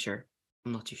not too sure.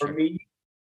 For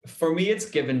me, it's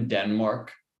given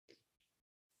Denmark.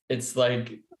 It's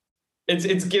like,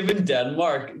 it's given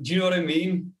Denmark. Do you know what I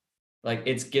mean? Like,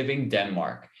 it's giving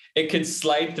Denmark. It can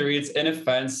slide through. It's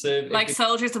inoffensive. Like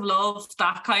Soldiers of Love,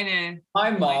 that kind of.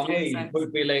 My mommy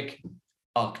would be like,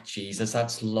 oh, Jesus,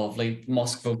 that's lovely.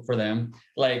 Must vote for them.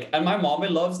 Like, and my mommy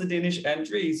loves the Danish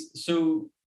entries. So,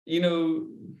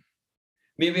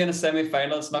 maybe in a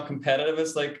semi-final, it's not competitive.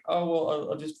 It's like, oh,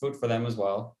 well, I'll just vote for them as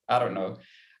well. I don't know.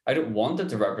 I don't want it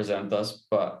to represent us,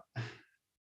 but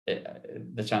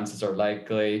the chances are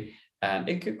likely and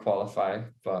it could qualify.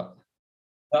 But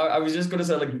I was just going to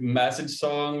say, like, message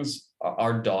songs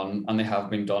are done and they have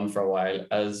been done for a while.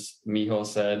 As Michal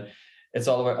said, it's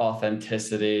all about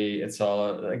authenticity. It's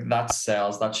all like that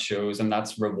sells, that shows, and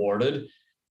that's rewarded.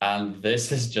 And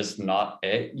this is just not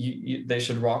it. They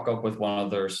should rock up with one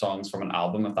of their songs from an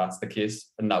album if that's the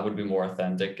case, and that would be more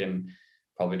authentic and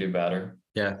probably do better.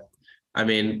 Yeah, I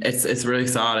mean, it's really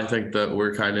sad. I think that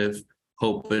we're kind of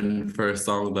hoping for a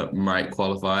song that might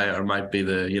qualify or might be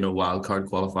the wild card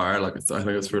qualifier. Like, I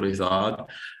think it's really sad.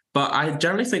 But I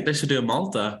generally think they should do a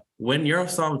Malta. Win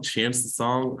Eurosong, change the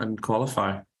song, and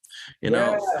qualify.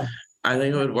 I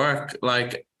think it would work.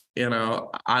 Like,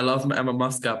 I love Emma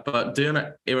Muscat, but doing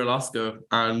it Éirevision,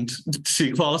 and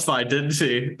she qualified, didn't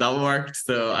she? That worked.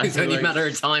 So it's only a matter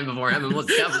of time before Emma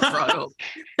Muscat was brought up.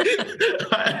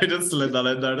 I just slid that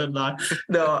in there, didn't I?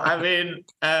 No, I mean,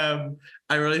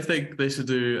 I really think they should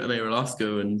do an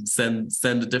Éirevision and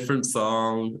send a different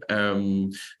song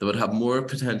that would have more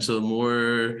potential,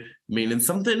 more meaning,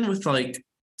 something with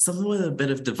a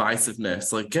bit of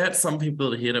divisiveness. Like, get some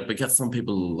people to hate it, but get some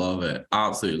people to love it,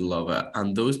 absolutely love it.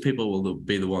 And those people will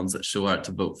be the ones that show out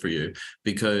to vote for you,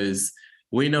 because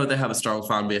we know they have a strong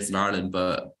fan base in Ireland,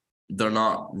 but they're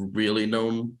not really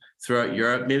known throughout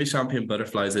Europe. Maybe Champagne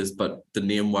Butterflies is, but the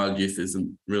name Wild Youth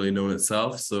isn't really known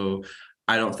itself. So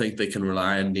I don't think they can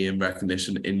rely on name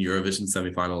recognition in Eurovision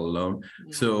semi-final alone.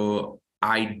 Yeah. So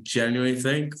I genuinely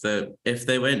think that if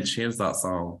they win, change that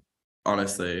song.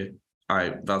 Honestly,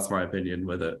 that's my opinion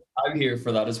with it. I'm here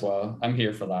for that as well. I'm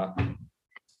here for that.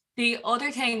 The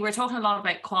other thing, we're talking a lot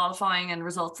about qualifying and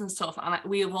results and stuff, and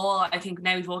we've all got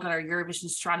our Eurovision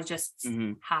strategists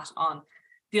hat on.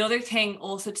 The other thing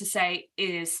also to say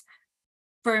is,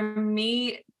 for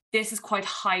me, this is quite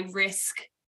high risk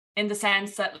in the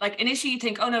sense that, like, initially you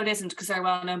think, oh no, it isn't, because they're a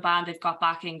well-known band, they've got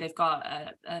backing, they've got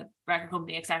a record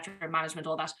company, etc., management,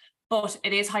 all that. But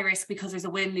it is high risk because there's a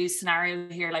win-lose scenario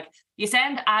here. Like, you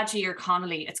send Adji or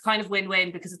Connolly, it's kind of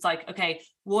win-win, because it's like, okay,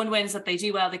 one win is that they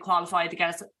do well, they qualify, they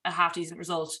get us a half-decent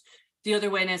result. The other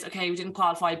win is, okay, we didn't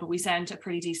qualify, but we sent a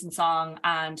pretty decent song,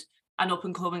 and an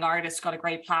up-and-coming artist got a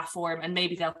great platform, and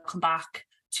maybe they'll come back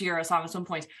to Eurosong at some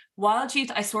point. Wild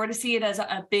Youth, I sort of see it as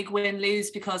a big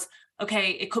win-lose, because,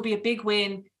 okay, it could be a big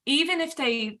win, even if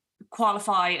they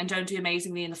qualify and don't do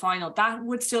amazingly in the final, that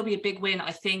would still be a big win,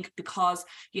 I think, because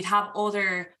you'd have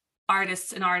other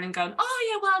artists in Ireland going,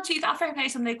 oh yeah, well, gee, that fair play,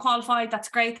 and they qualified, that's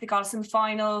great, they got us in the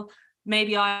final,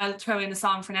 maybe I'll throw in a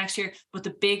song for next year. But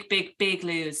the big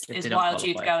lose is Wild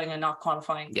Youth going and not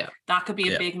qualifying. Yeah, that could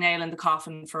be a big nail in the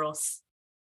coffin for us,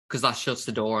 because that shuts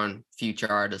the door on future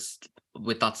artists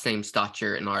with that same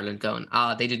stature in Ireland going,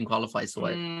 they didn't qualify, so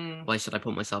why should I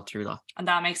put myself through that? And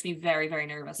that makes me very, very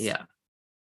nervous. Yeah.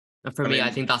 And for me, I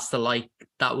think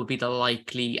that would be the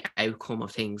likely outcome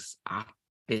of things at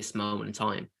this moment in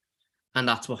time. And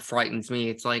that's what frightens me.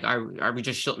 It's like, are we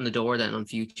just shutting the door then on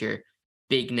future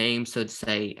big names, so to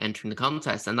say, entering the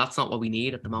contest? And that's not what we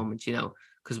need at the moment, you know,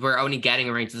 because we're only getting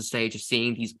around to the stage of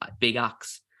seeing these big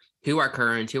acts who are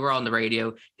current, who are on the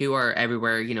radio, who are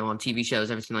everywhere, you know, on TV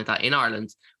shows, everything like that in Ireland.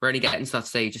 We're only getting to that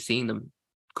stage of seeing them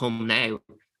come now.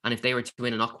 And if they were to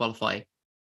win and not qualify,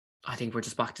 I think we're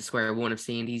just back to square one of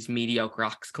seeing these mediocre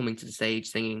acts coming to the stage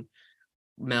singing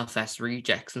Melfest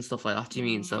rejects and stuff like that. Do you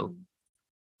mean? So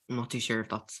I'm not too sure if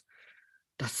that's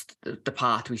the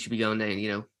path we should be going down,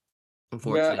 you know,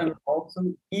 unfortunately. Yeah, and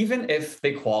also, even if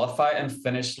they qualify and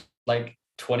finish like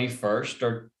 21st,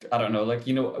 or I don't know, like,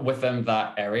 you know, within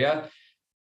that area,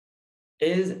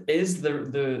 is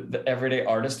the everyday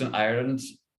artist in Ireland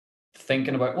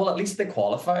thinking about, well, at least they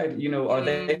qualified, you know, are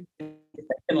they thinking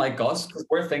like us? Because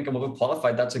we're thinking, well, we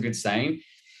qualified, that's a good sign.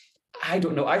 I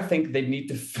don't know. I think they need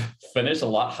to finish a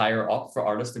lot higher up for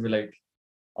artists to be like,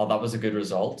 oh, that was a good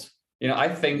result. You know,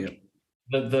 I think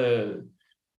the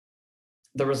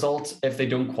result, if they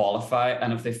don't qualify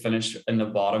and if they finish in the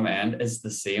bottom end, is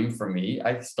the same for me.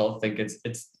 I still think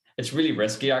it's really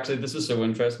risky. Actually, this is so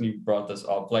interesting you brought this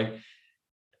up. Like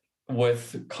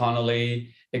with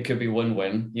Connolly, it could be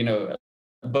win-win, you know,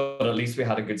 but at least we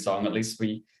had a good song.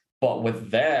 But with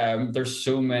them, there's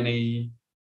so many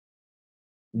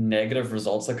negative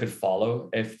results that could follow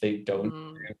if they don't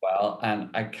do well,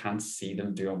 and I can't see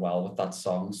them doing well with that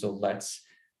song. So let's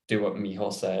do what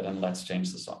Micheál said and let's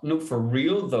change the song. No, for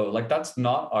real though, like that's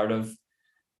not out of,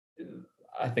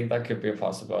 I think that could be a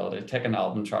possibility. Take an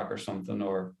album track or something,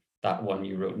 or that one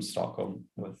you wrote in Stockholm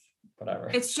with whatever.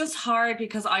 It's just hard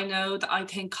because I know that I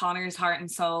think Connor's heart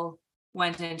and soul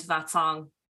went into that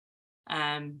song.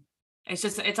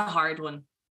 It's a hard one.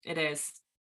 It is.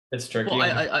 It's tricky.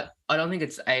 Well, I don't think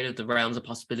it's out of the realms of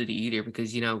possibility either,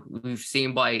 because, you know, we've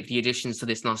seen by the additions to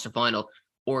this Nostra final,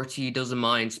 RT doesn't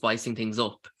mind spicing things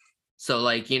up. So,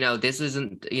 like, you know, this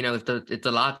isn't, you know, if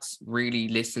the lads really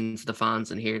listen to the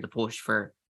fans and hear the push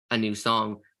for a new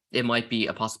song, it might be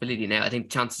a possibility now. I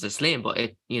think chances are slim, but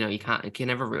you can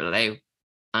never rule it out.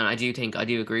 And I do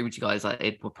agree with you guys that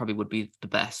it probably would be the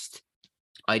best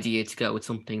idea to go with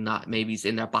something that maybe is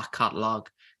in their back catalogue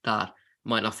that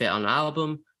might not fit on an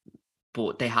album,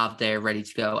 but they have there ready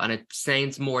to go, and it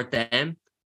sounds more them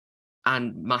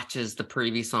and matches the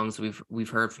previous songs we've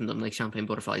heard from them, like Champagne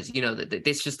Butterflies. You know,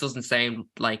 this just doesn't sound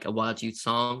like a Wild Youth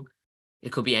song.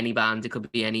 It could be any band, it could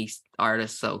be any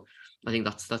artist. So I think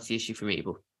that's the issue for me.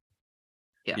 But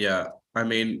yeah, I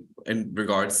mean, in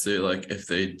regards to like if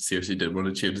they seriously did want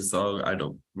to change the song, I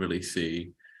don't really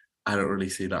see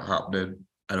that happening.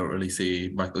 I don't really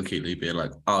see Michael Keeley being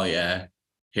like, oh yeah,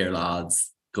 here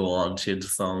lads, go on, change the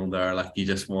song there. Like, you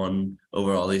just won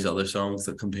over all these other songs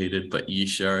that competed, but you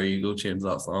go change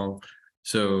that song.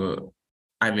 So,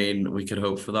 I mean, we could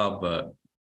hope for that, but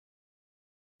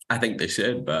I think they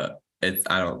should. But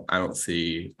I don't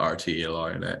see RT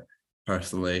allowing it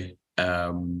personally.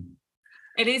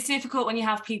 It is difficult when you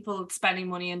have people spending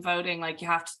money and voting. Like, you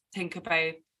have to think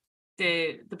about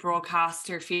the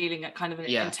broadcaster feeling a kind of an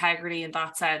integrity in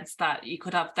that sense, that you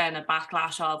could have then a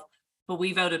backlash of, but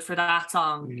we voted for that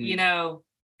song. Mm-hmm. You know,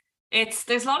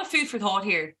 there's a lot of food for thought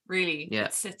here, really. Yeah.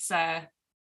 It's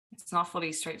not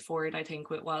fully straightforward, I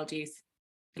think, with Wild Youth.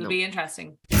 It'll be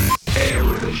interesting.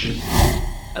 Éirevision.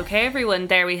 Okay, everyone,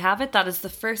 there we have it. That is the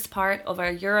first part of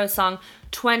our Eurosong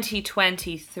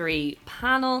 2023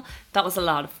 panel. That was a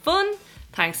lot of fun.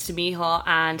 Thanks to Micheál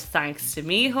and thanks to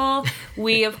Micheál.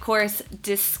 We, of course,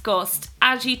 discussed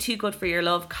Aggie, Too Good For Your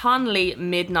Love, Connolly,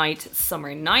 Midnight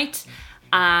Summer Night,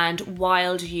 and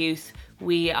Wild Youth,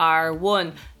 We Are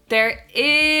One. There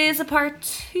is a part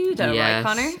 2 though, right,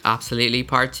 Connor? Absolutely.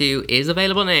 Part 2 is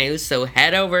available now, so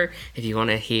head over if you want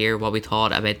to hear what we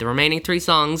thought about the remaining 3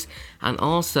 songs, and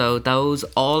also those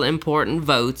all-important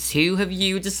votes. Who have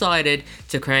you decided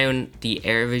to crown the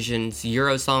Éirevision's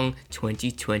Eurosong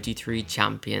 2023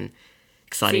 champion?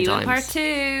 Exciting times. See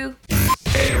you in part 2.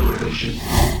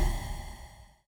 Éirevision.